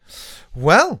 hasn't he?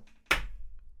 Well,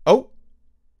 oh,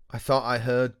 I thought I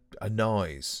heard a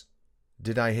noise.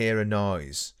 Did I hear a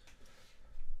noise?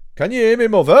 Can you hear me,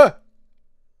 mother?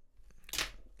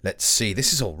 Let's see.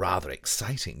 This is all rather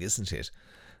exciting, isn't it?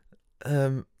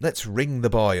 Let's ring the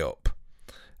boy up.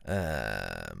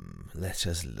 Let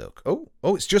us look. Oh,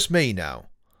 it's just me now.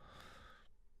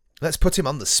 Let's put him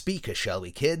on the speaker, shall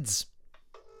we, kids?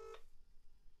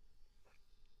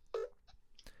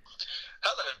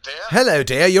 Hello, dear. Hello,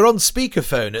 dear. You're on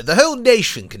speakerphone. The whole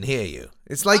nation can hear you.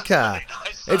 It's like Nice.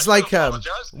 it's I like do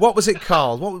apologise. what was it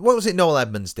called? What was it Noel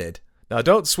Edmonds did? Now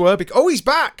don't swear. Oh, he's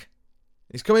back.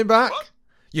 He's coming back. What?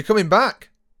 You're coming back.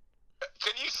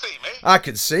 Can you see me? I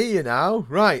can see you now.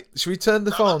 Right. Should we turn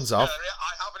the No, phones that's off? scary.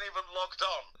 I haven't even logged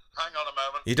on. Hang on a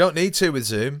moment. You don't need to with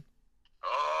Zoom.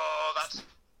 Oh, that's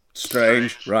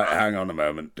Strange. Right, hang on a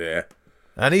moment, dear.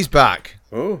 And he's back.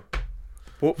 Oh.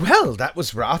 Well, that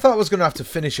was right. I thought I was going to have to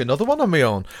finish another one on my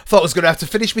own. I thought I was going to have to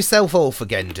finish myself off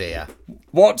again, dear.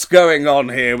 What's going on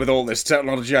here with all this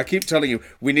technology? I keep telling you,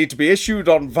 we need to be issued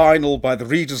on vinyl by the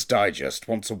Reader's Digest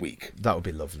once a week. That would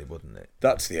be lovely, wouldn't it?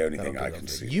 That's the only That would thing be I can lovely.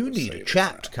 see. You that need a saves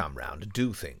chap now. to come round and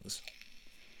do things.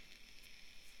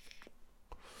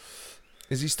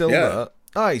 Is he still Yeah. there?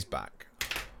 Ah, he's back.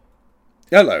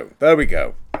 Hello, there we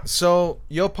go. So,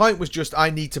 your point was just I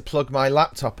need to plug my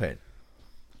laptop in.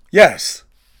 Yes.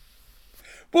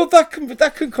 Well, that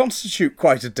can constitute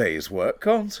quite a day's work,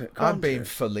 can't it? I'm Can't being it?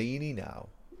 Fellini now.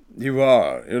 You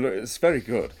are. It's very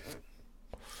good.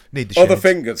 Need the Other shades.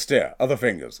 fingers, dear. Other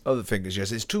fingers. Other fingers,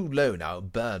 yes. It's too low now.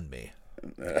 Burn me.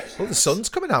 Oh, the sun's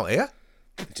coming out here.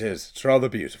 It is. It's rather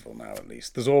beautiful now, at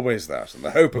least. There's always that, and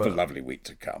the hope of a lovely week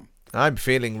to come. I'm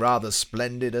feeling rather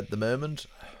splendid at the moment.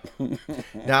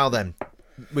 Now then,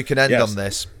 we can end Yes. on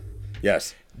this.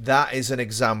 Yes. That is an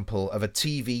example of a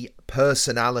TV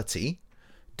personality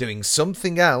doing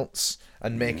something else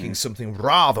and making something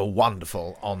rather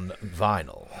wonderful on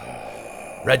vinyl.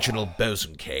 Reginald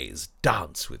Bosanquet's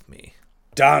Dance With Me.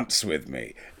 Dance with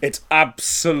me. It's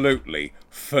absolutely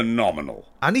phenomenal.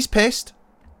 And he's pissed.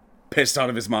 Pissed out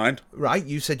of his mind. Right,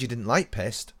 you said you didn't like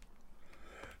pissed.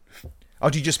 Or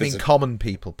do you just mean There's a- common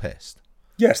people pissed?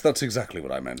 Yes, that's exactly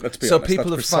what I meant. Let's be So honest.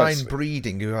 people that's of fine precisely-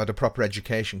 breeding who had a proper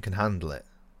education can handle it.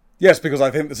 Yes, because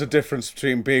I think there's a difference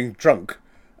between being drunk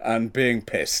and being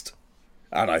pissed.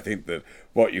 And I think that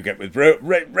what you get with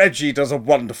Reggie does a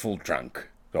wonderful drunk.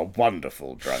 A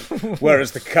wonderful drunk.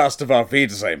 Whereas the cast of Our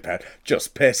Wiedersehen Pet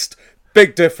just pissed.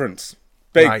 Big difference.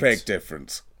 Right. Big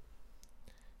difference.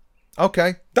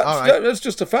 Okay, That's, all right. that's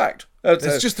just a fact. That's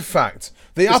It's just a fact.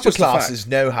 The It's upper just a fact. classes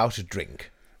know how to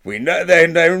drink. we know they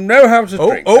know how to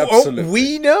drink. Absolutely.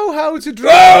 we know how to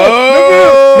drink.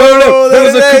 No,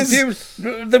 there there it is.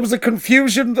 there was a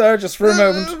confusion there just for a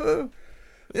moment.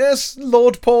 Yes,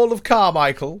 Lord Paul of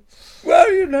Carmichael.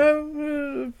 Well, you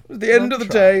know, at the end of the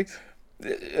day,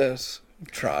 yes,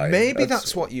 try. Maybe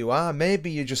that's what you are.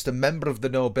 Maybe you're just a member of the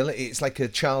nobility. It's like a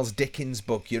Charles Dickens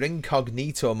book. You're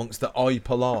incognito amongst the oi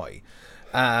polloi,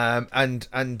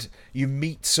 and you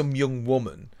meet some young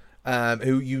woman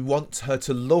who you want her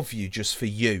to love you just for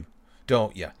you,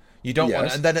 don't you? You don't want,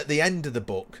 Yes. and then at the end of the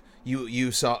book,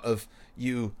 you sort of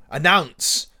you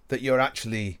announce that you're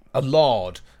actually a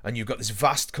lord and you've got this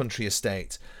vast country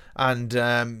estate, and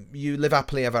you live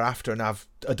happily ever after and have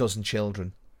a dozen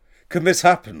children. Can this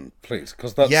happen, please?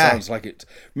 Because that Yeah. sounds like it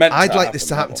meant. I'd like this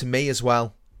to happen that to one. me as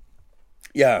well.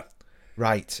 Yeah,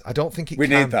 Right. I don't think it we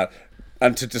can. need that,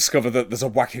 and to discover that there's a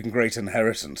whacking great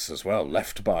inheritance as well,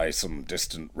 left by some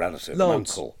distant relative, an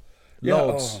Loads. uncle.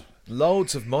 Loads. Yeah,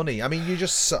 Loads of money. I mean, you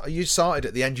sorted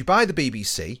at the end. You buy the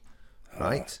BBC,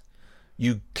 right?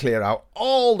 You clear out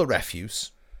all the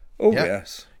refuse. Oh, Yeah.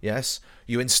 yes. Yes.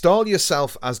 You install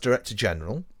yourself as Director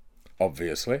General.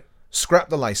 Obviously. Scrap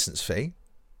the license fee.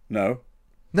 No.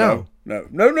 No. No.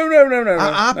 No.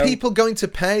 Are no. people going to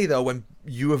pay, though, when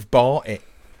you have bought it?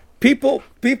 People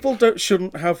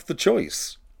shouldn't have the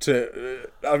choice to.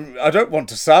 I don't want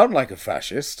to sound like a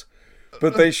fascist,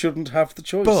 but they shouldn't have the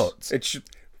choice. But- it should.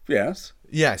 Yes.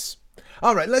 Yes.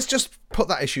 All right, let's just put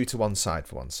that issue to one side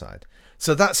for one side.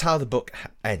 So that's how the book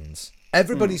ends.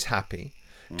 Everybody's happy.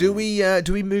 Do we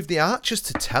move the Archers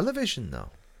to television, though?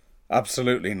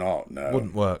 Absolutely not. No.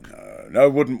 Wouldn't work. No,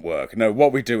 wouldn't work. No,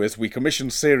 what we do is we commission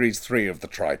series 3 of the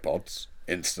Tripods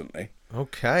instantly.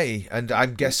 Okay, and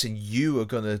I'm guessing you are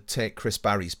going to take Chris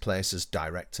Barry's place as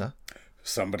director.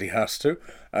 Somebody has to.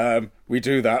 We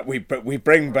do that. We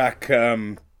bring back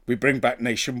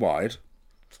Nationwide.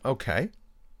 Okay.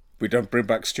 We don't bring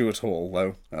back Stuart Hall,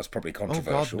 though. That's probably Oh God,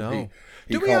 controversial. no.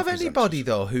 He Do we can't have present anybody us.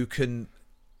 though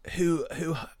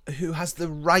who has the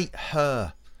right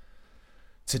hair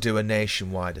to do a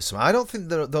Nationwide or something? I don't think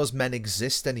those men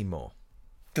exist anymore.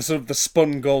 The sort of the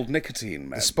spun gold nicotine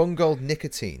men. The spun gold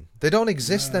nicotine. They don't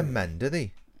exist, them men, do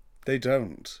they? They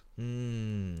don't.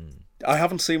 I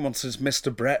haven't seen one since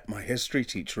Mr. Brett, my history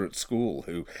teacher at school,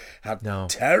 who had No.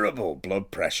 terrible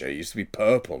blood pressure. He used to be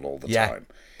purple all the time.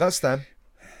 That's them.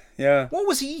 Yeah. What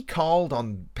was he called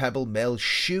on Pebble Mill?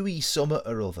 Shuey Summit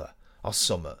or other? Or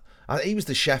Summit? He was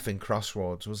the chef in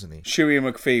Crossroads, wasn't he? Shuey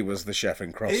McPhee was the chef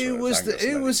in Crossroads.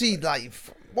 Who was he like?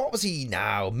 What was he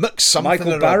now? Something Michael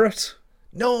or other. Barrett?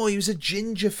 No, he was a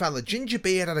ginger fella. Ginger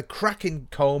beard, had a cracking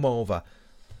comb over.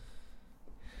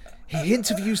 He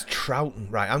interviews Troughton.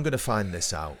 Right, I'm going to find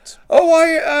this out.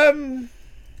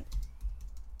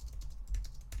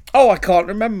 I can't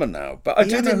remember now, but I He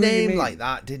do had know a who you name mean. like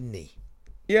that, didn't he?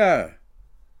 Yeah.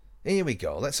 Here we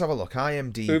go. Let's have a look.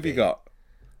 IMDb. Who have you got?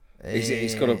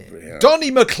 He's got a... yeah.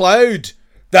 Donny McLeod.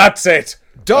 That's it.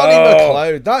 Donny Oh,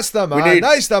 McLeod. That's the man. need-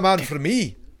 That's the man for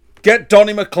me. Get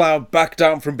Donny McLeod back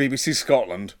down from BBC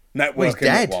Scotland. Networking Well, he's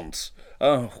dead. at once.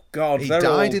 Oh, God, He they're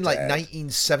died all in like dead.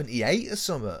 1978 or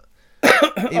something.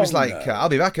 He was like, I'll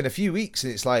be back in a few weeks.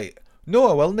 And it's like, no,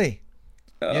 I will not.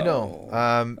 You know.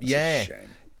 That's yeah. a shame.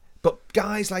 But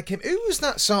guys like him, who was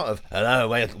that sort of, hello,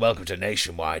 welcome to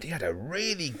Nationwide? He had a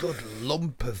really good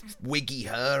lump of wiggy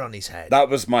hair on his head. That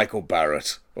was Michael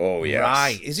Barrett. Oh, yes.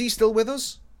 Right. Is he still with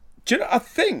us? Do you know, I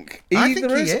think I think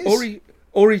either he is.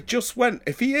 or he just went.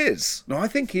 If he is, no, I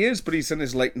think he is, but he's in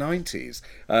his late 90s,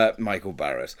 Michael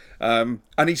Barrett. And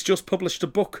he's just published a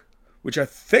book, which I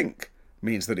think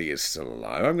means that he is still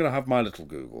alive. I'm going to have my little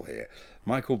Google here.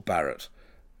 Michael Barrett.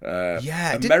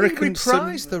 Yeah. Didn't he American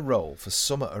reprise the role for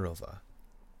Summit or other?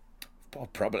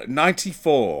 Probably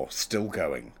 94, still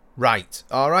going. Right.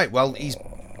 All right. Well,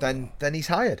 then he's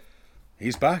hired.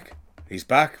 He's back. He's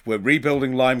back. We're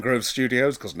rebuilding Lime Grove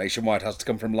Studios because Nationwide has to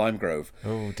come from Lime Grove.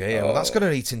 Oh dear. Well, that's going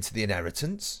to eat into the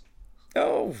inheritance.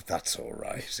 Oh, that's all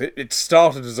right. It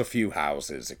started as a few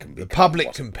houses. It can be The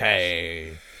public can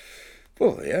pay.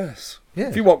 Well, yes. Yeah.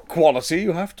 If you want quality,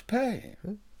 you have to pay.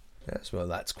 Yes. Well,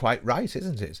 that's quite right,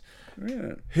 isn't it?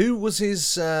 Yeah. Who was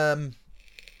his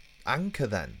anchor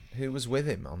then? Who was with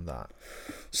him on that?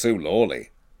 Sue Lawley.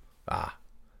 Ah.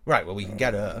 Right. Well, we can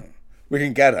get her. We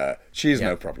can get her. She's Yeah.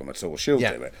 no problem at all. She'll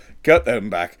Yeah. do it. Get them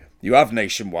back. You have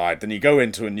Nationwide. Then you go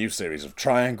into a new series of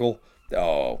Triangle.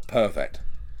 Oh, perfect.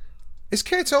 Is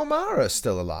Kate O'Mara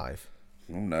still alive?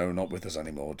 Oh, no, not with us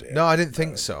anymore, dear. No, I didn't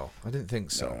think so. Being Being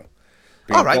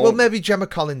All right. Well, called- maybe Gemma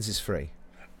Collins is free.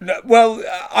 No, well,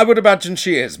 I would imagine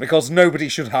she is, because nobody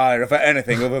should hire her for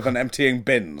anything other than emptying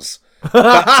bins.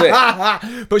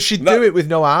 That's But she'd do it with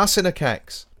no arse in her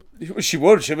keks. it. She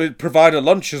would provide a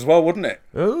lunch as well, wouldn't it?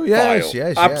 Oh yes, Vile.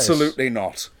 yes, Absolutely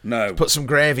not. No. Put some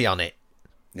gravy on it.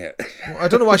 Yeah. I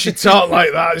don't know why she'd talk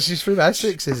like that. She's from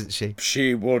Essex, isn't she?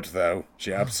 She would, though.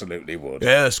 She absolutely would.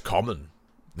 Yes, common,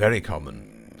 very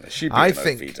common. She'd be I an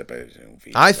think-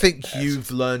 Ovita I think pet.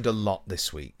 you've learned a lot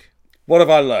this week. What have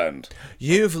I learned?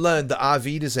 You've learned that our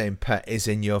Wiedersehen pet is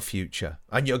in your future,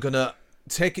 and you're gonna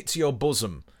take it to your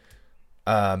bosom,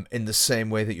 in the same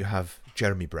way that you have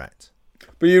Jeremy Brett.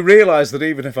 But you realise that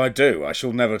even if I do, I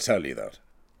shall never tell you that.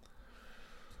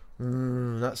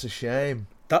 That's a shame.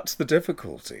 That's the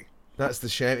difficulty. That's the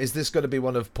shame. Is this going to be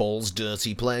one of Paul's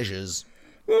dirty pleasures?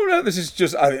 Well, no, this is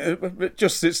just...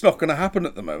 it's not going to happen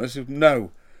at the moment.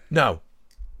 No. No.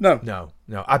 No.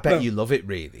 I bet you love it,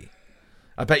 really.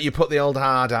 I bet you put the old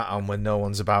hard hat on when no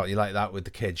one's about. You like that with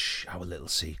the kids. Shh, our little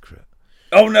secret.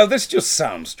 Oh no, this just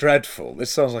sounds dreadful.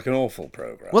 This sounds like an awful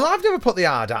program. Well, I've never put the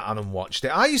hard hat on and watched it.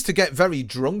 I used to get very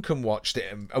drunk and watch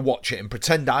it and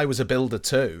pretend I was a builder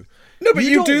too. No, but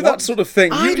you don't do that sort of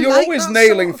thing. I You're like always that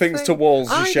nailing sort of things thing. to walls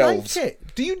and I shelves. like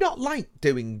it. Do you not like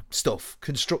doing stuff,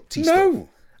 constructy stuff?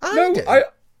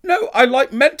 I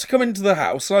like meant to come into the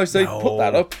house and I say, put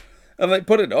that up, and they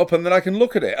put it up, and then I can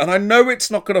look at it, and I know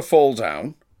it's not going to fall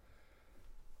down.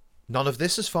 None of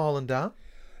this has fallen down.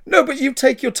 No, but you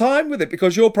take your time with it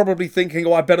because you're probably thinking,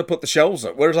 I better put the shelves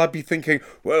up. Whereas I'd be thinking,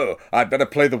 well, I'd better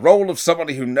play the role of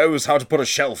somebody who knows how to put a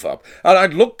shelf up. And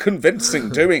I'd look convincing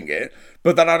doing it,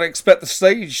 but then I'd expect the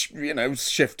stage,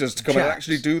 shifters to come and Chaps.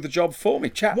 actually do the job for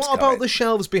me. Chaps What come about in. the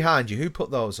shelves behind you? Who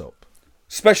put those up?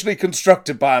 Specially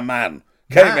constructed by a man.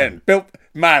 Man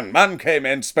Man came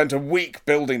in, spent a week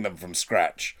building them from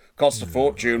scratch. Cost a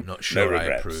fortune. I'm not no sure I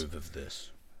regrets. approve of this.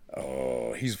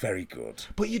 Oh, he's very good.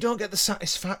 But you don't get the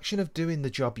satisfaction of doing the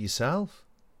job yourself.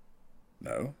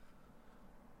 No,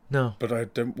 No, but I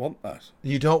don't want that.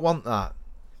 you don't want that.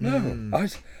 No,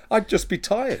 I'd just be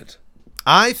tired.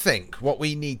 I think what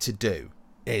we need to do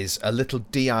is a little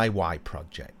DIY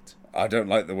project. I don't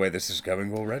like the way this is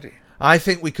going already. I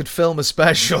think we could film a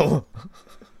special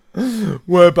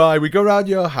whereby we go around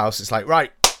your house. It's like,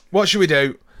 right, what should we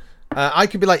do? I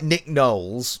could be like Nick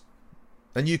Knowles,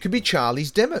 and you could be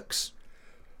Charlie's Dimmocks.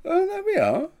 Oh, there we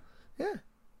are. Yeah.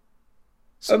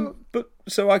 So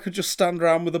So I could just stand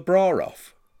around with a bra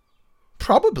off.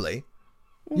 probably.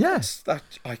 Yes. That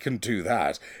I can do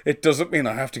that. It doesn't mean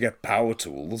I have to get power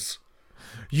tools.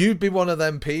 You'd be one of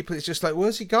them people. It's just like,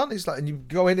 where's he gone? It's like, and you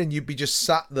go in and you'd be just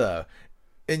sat there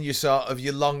in your sort of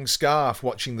your long scarf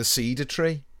watching the cedar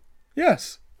tree.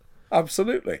 Yes,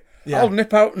 absolutely. Yeah. I'll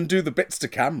nip out and do the bits to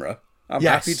camera. I'm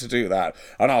Yes. happy to do that.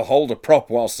 And I'll hold a prop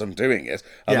whilst I'm doing it.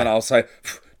 And Yeah. then I'll say,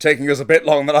 taking us a bit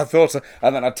longer than I thought.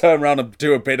 And then I turn around and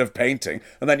do a bit of painting.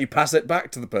 And then you pass it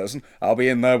back to the person. I'll be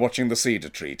in there watching the cedar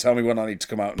tree. Tell me when I need to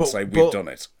come out and say, we've done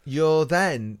it. You're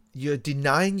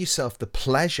denying yourself the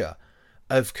pleasure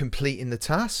of completing the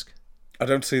task. I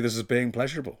don't see this as being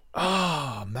pleasurable.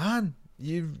 Oh man,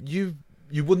 you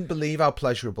wouldn't believe how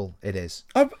pleasurable it is.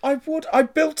 I would. I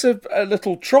built a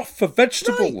little trough for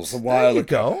vegetables a while there you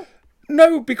ago. go.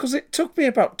 No, because it took me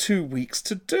about 2 weeks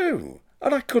to do.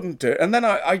 And I couldn't do it. And then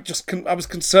I was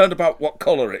concerned about what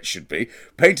colour it should be.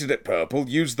 Painted it purple,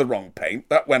 used the wrong paint.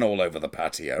 That went all over the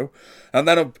patio. And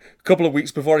then a couple of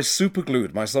weeks before, I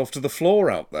superglued myself to the floor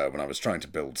out there when I was trying to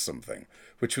build something,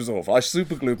 which was awful. I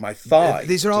superglued my thigh.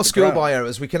 These are to all the schoolboy ground.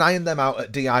 errors. We can iron them out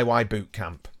at DIY boot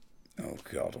camp. Oh,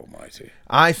 God almighty.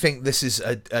 I think this is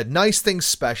a nice thing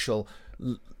special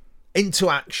into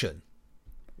action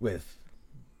with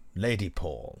Lady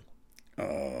Paul.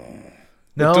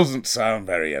 No? It doesn't sound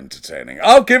very entertaining.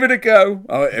 I'll give it a go.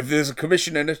 If there's a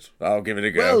commission in it, I'll give it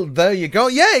a go. Well, there you go.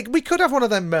 Yeah, we could have one of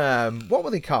them. What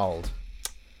were they called?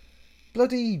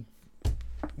 Bloody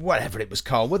whatever it was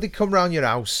called. Would they come round your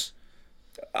house?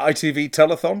 ITV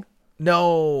telethon?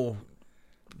 No.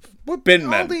 Bin All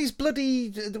men. these bloody.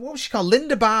 What was she called?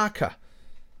 Linda Barker.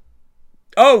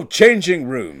 Oh, changing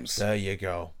rooms. There you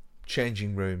go.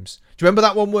 Changing rooms. Do you remember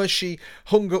that one where she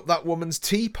hung up that woman's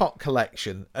teapot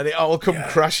collection and it all come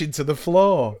crashing to the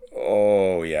floor?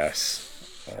 Oh, yes.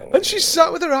 And she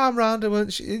sat with her arm round her,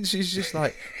 weren't she? And she's just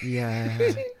like, yeah,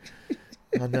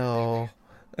 I know.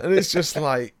 And it's just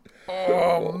like,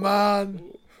 oh, man.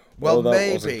 Well,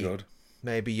 that wasn't good.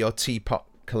 maybe your teapot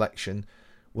collection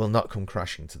will not come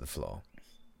crashing to the floor.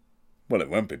 Well, it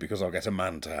won't be because I'll get a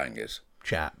man to hang it,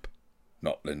 Chap.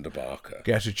 not Linda Barker.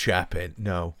 Get a chap in.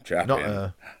 No. Chap not in.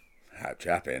 her.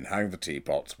 Chap in. Hang the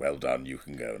teapots. Well done. You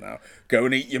can go now. Go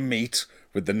and eat your meat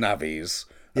with the navvies.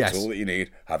 That's Yes. all that you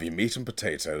need. Have your meat and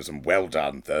potatoes, and well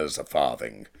done. There's a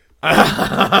farthing. And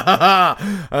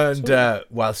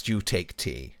whilst you take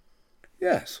tea.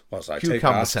 Yes. Whilst I take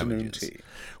Cucumber afternoon sandwiches. tea.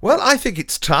 Well, I think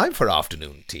it's time for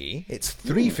afternoon tea. It's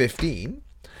 3:15,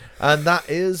 and that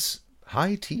is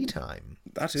high tea time.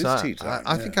 That is So tea time.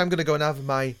 I think I'm going to go and have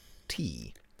my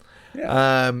tea.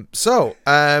 Yeah.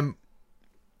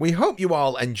 We hope you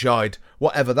all enjoyed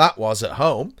whatever that was at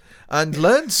home and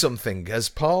learned something, as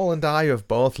Paul and I have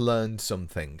both learned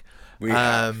something. We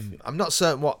have. I'm not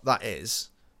certain what that is,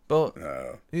 but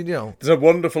you know. There's a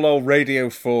wonderful old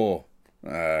Radio 4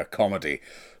 comedy,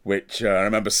 which I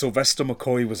remember Sylvester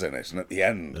McCoy was in it, and at the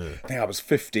end, I think I was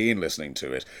 15 listening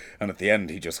to it, and at the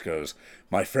end he just goes,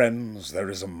 "My friends,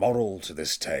 there is a moral to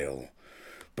this tale,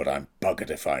 but I'm buggered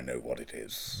if I know what it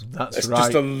is." That's it's right.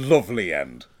 just a lovely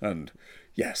end, and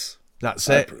yes, That's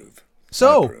I it. approve. I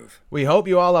So, approve. we hope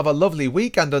you all have a lovely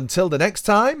week, and until the next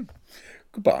time,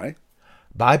 Goodbye.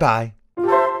 bye-bye.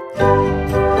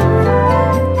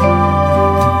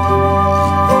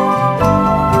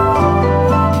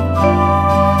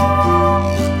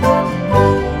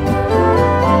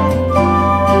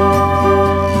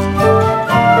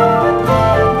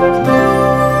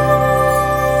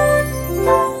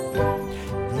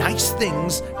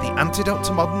 Things, The Antidote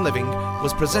to Modern Living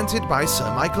was presented by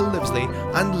Sir Michael Livesley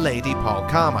and Lady Paul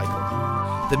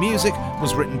Carmichael. The music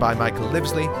was written by Michael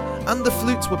Livesley, and the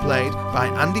flutes were played by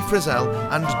Andy Frizzell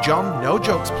and John No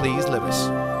Jokes Please Lewis.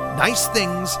 Nice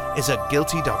Things is a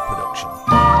Guilty Dog production.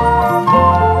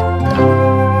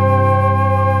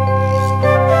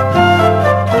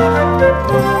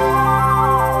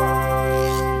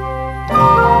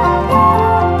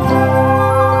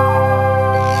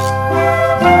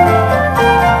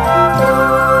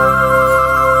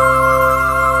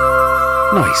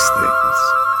 Nice Things.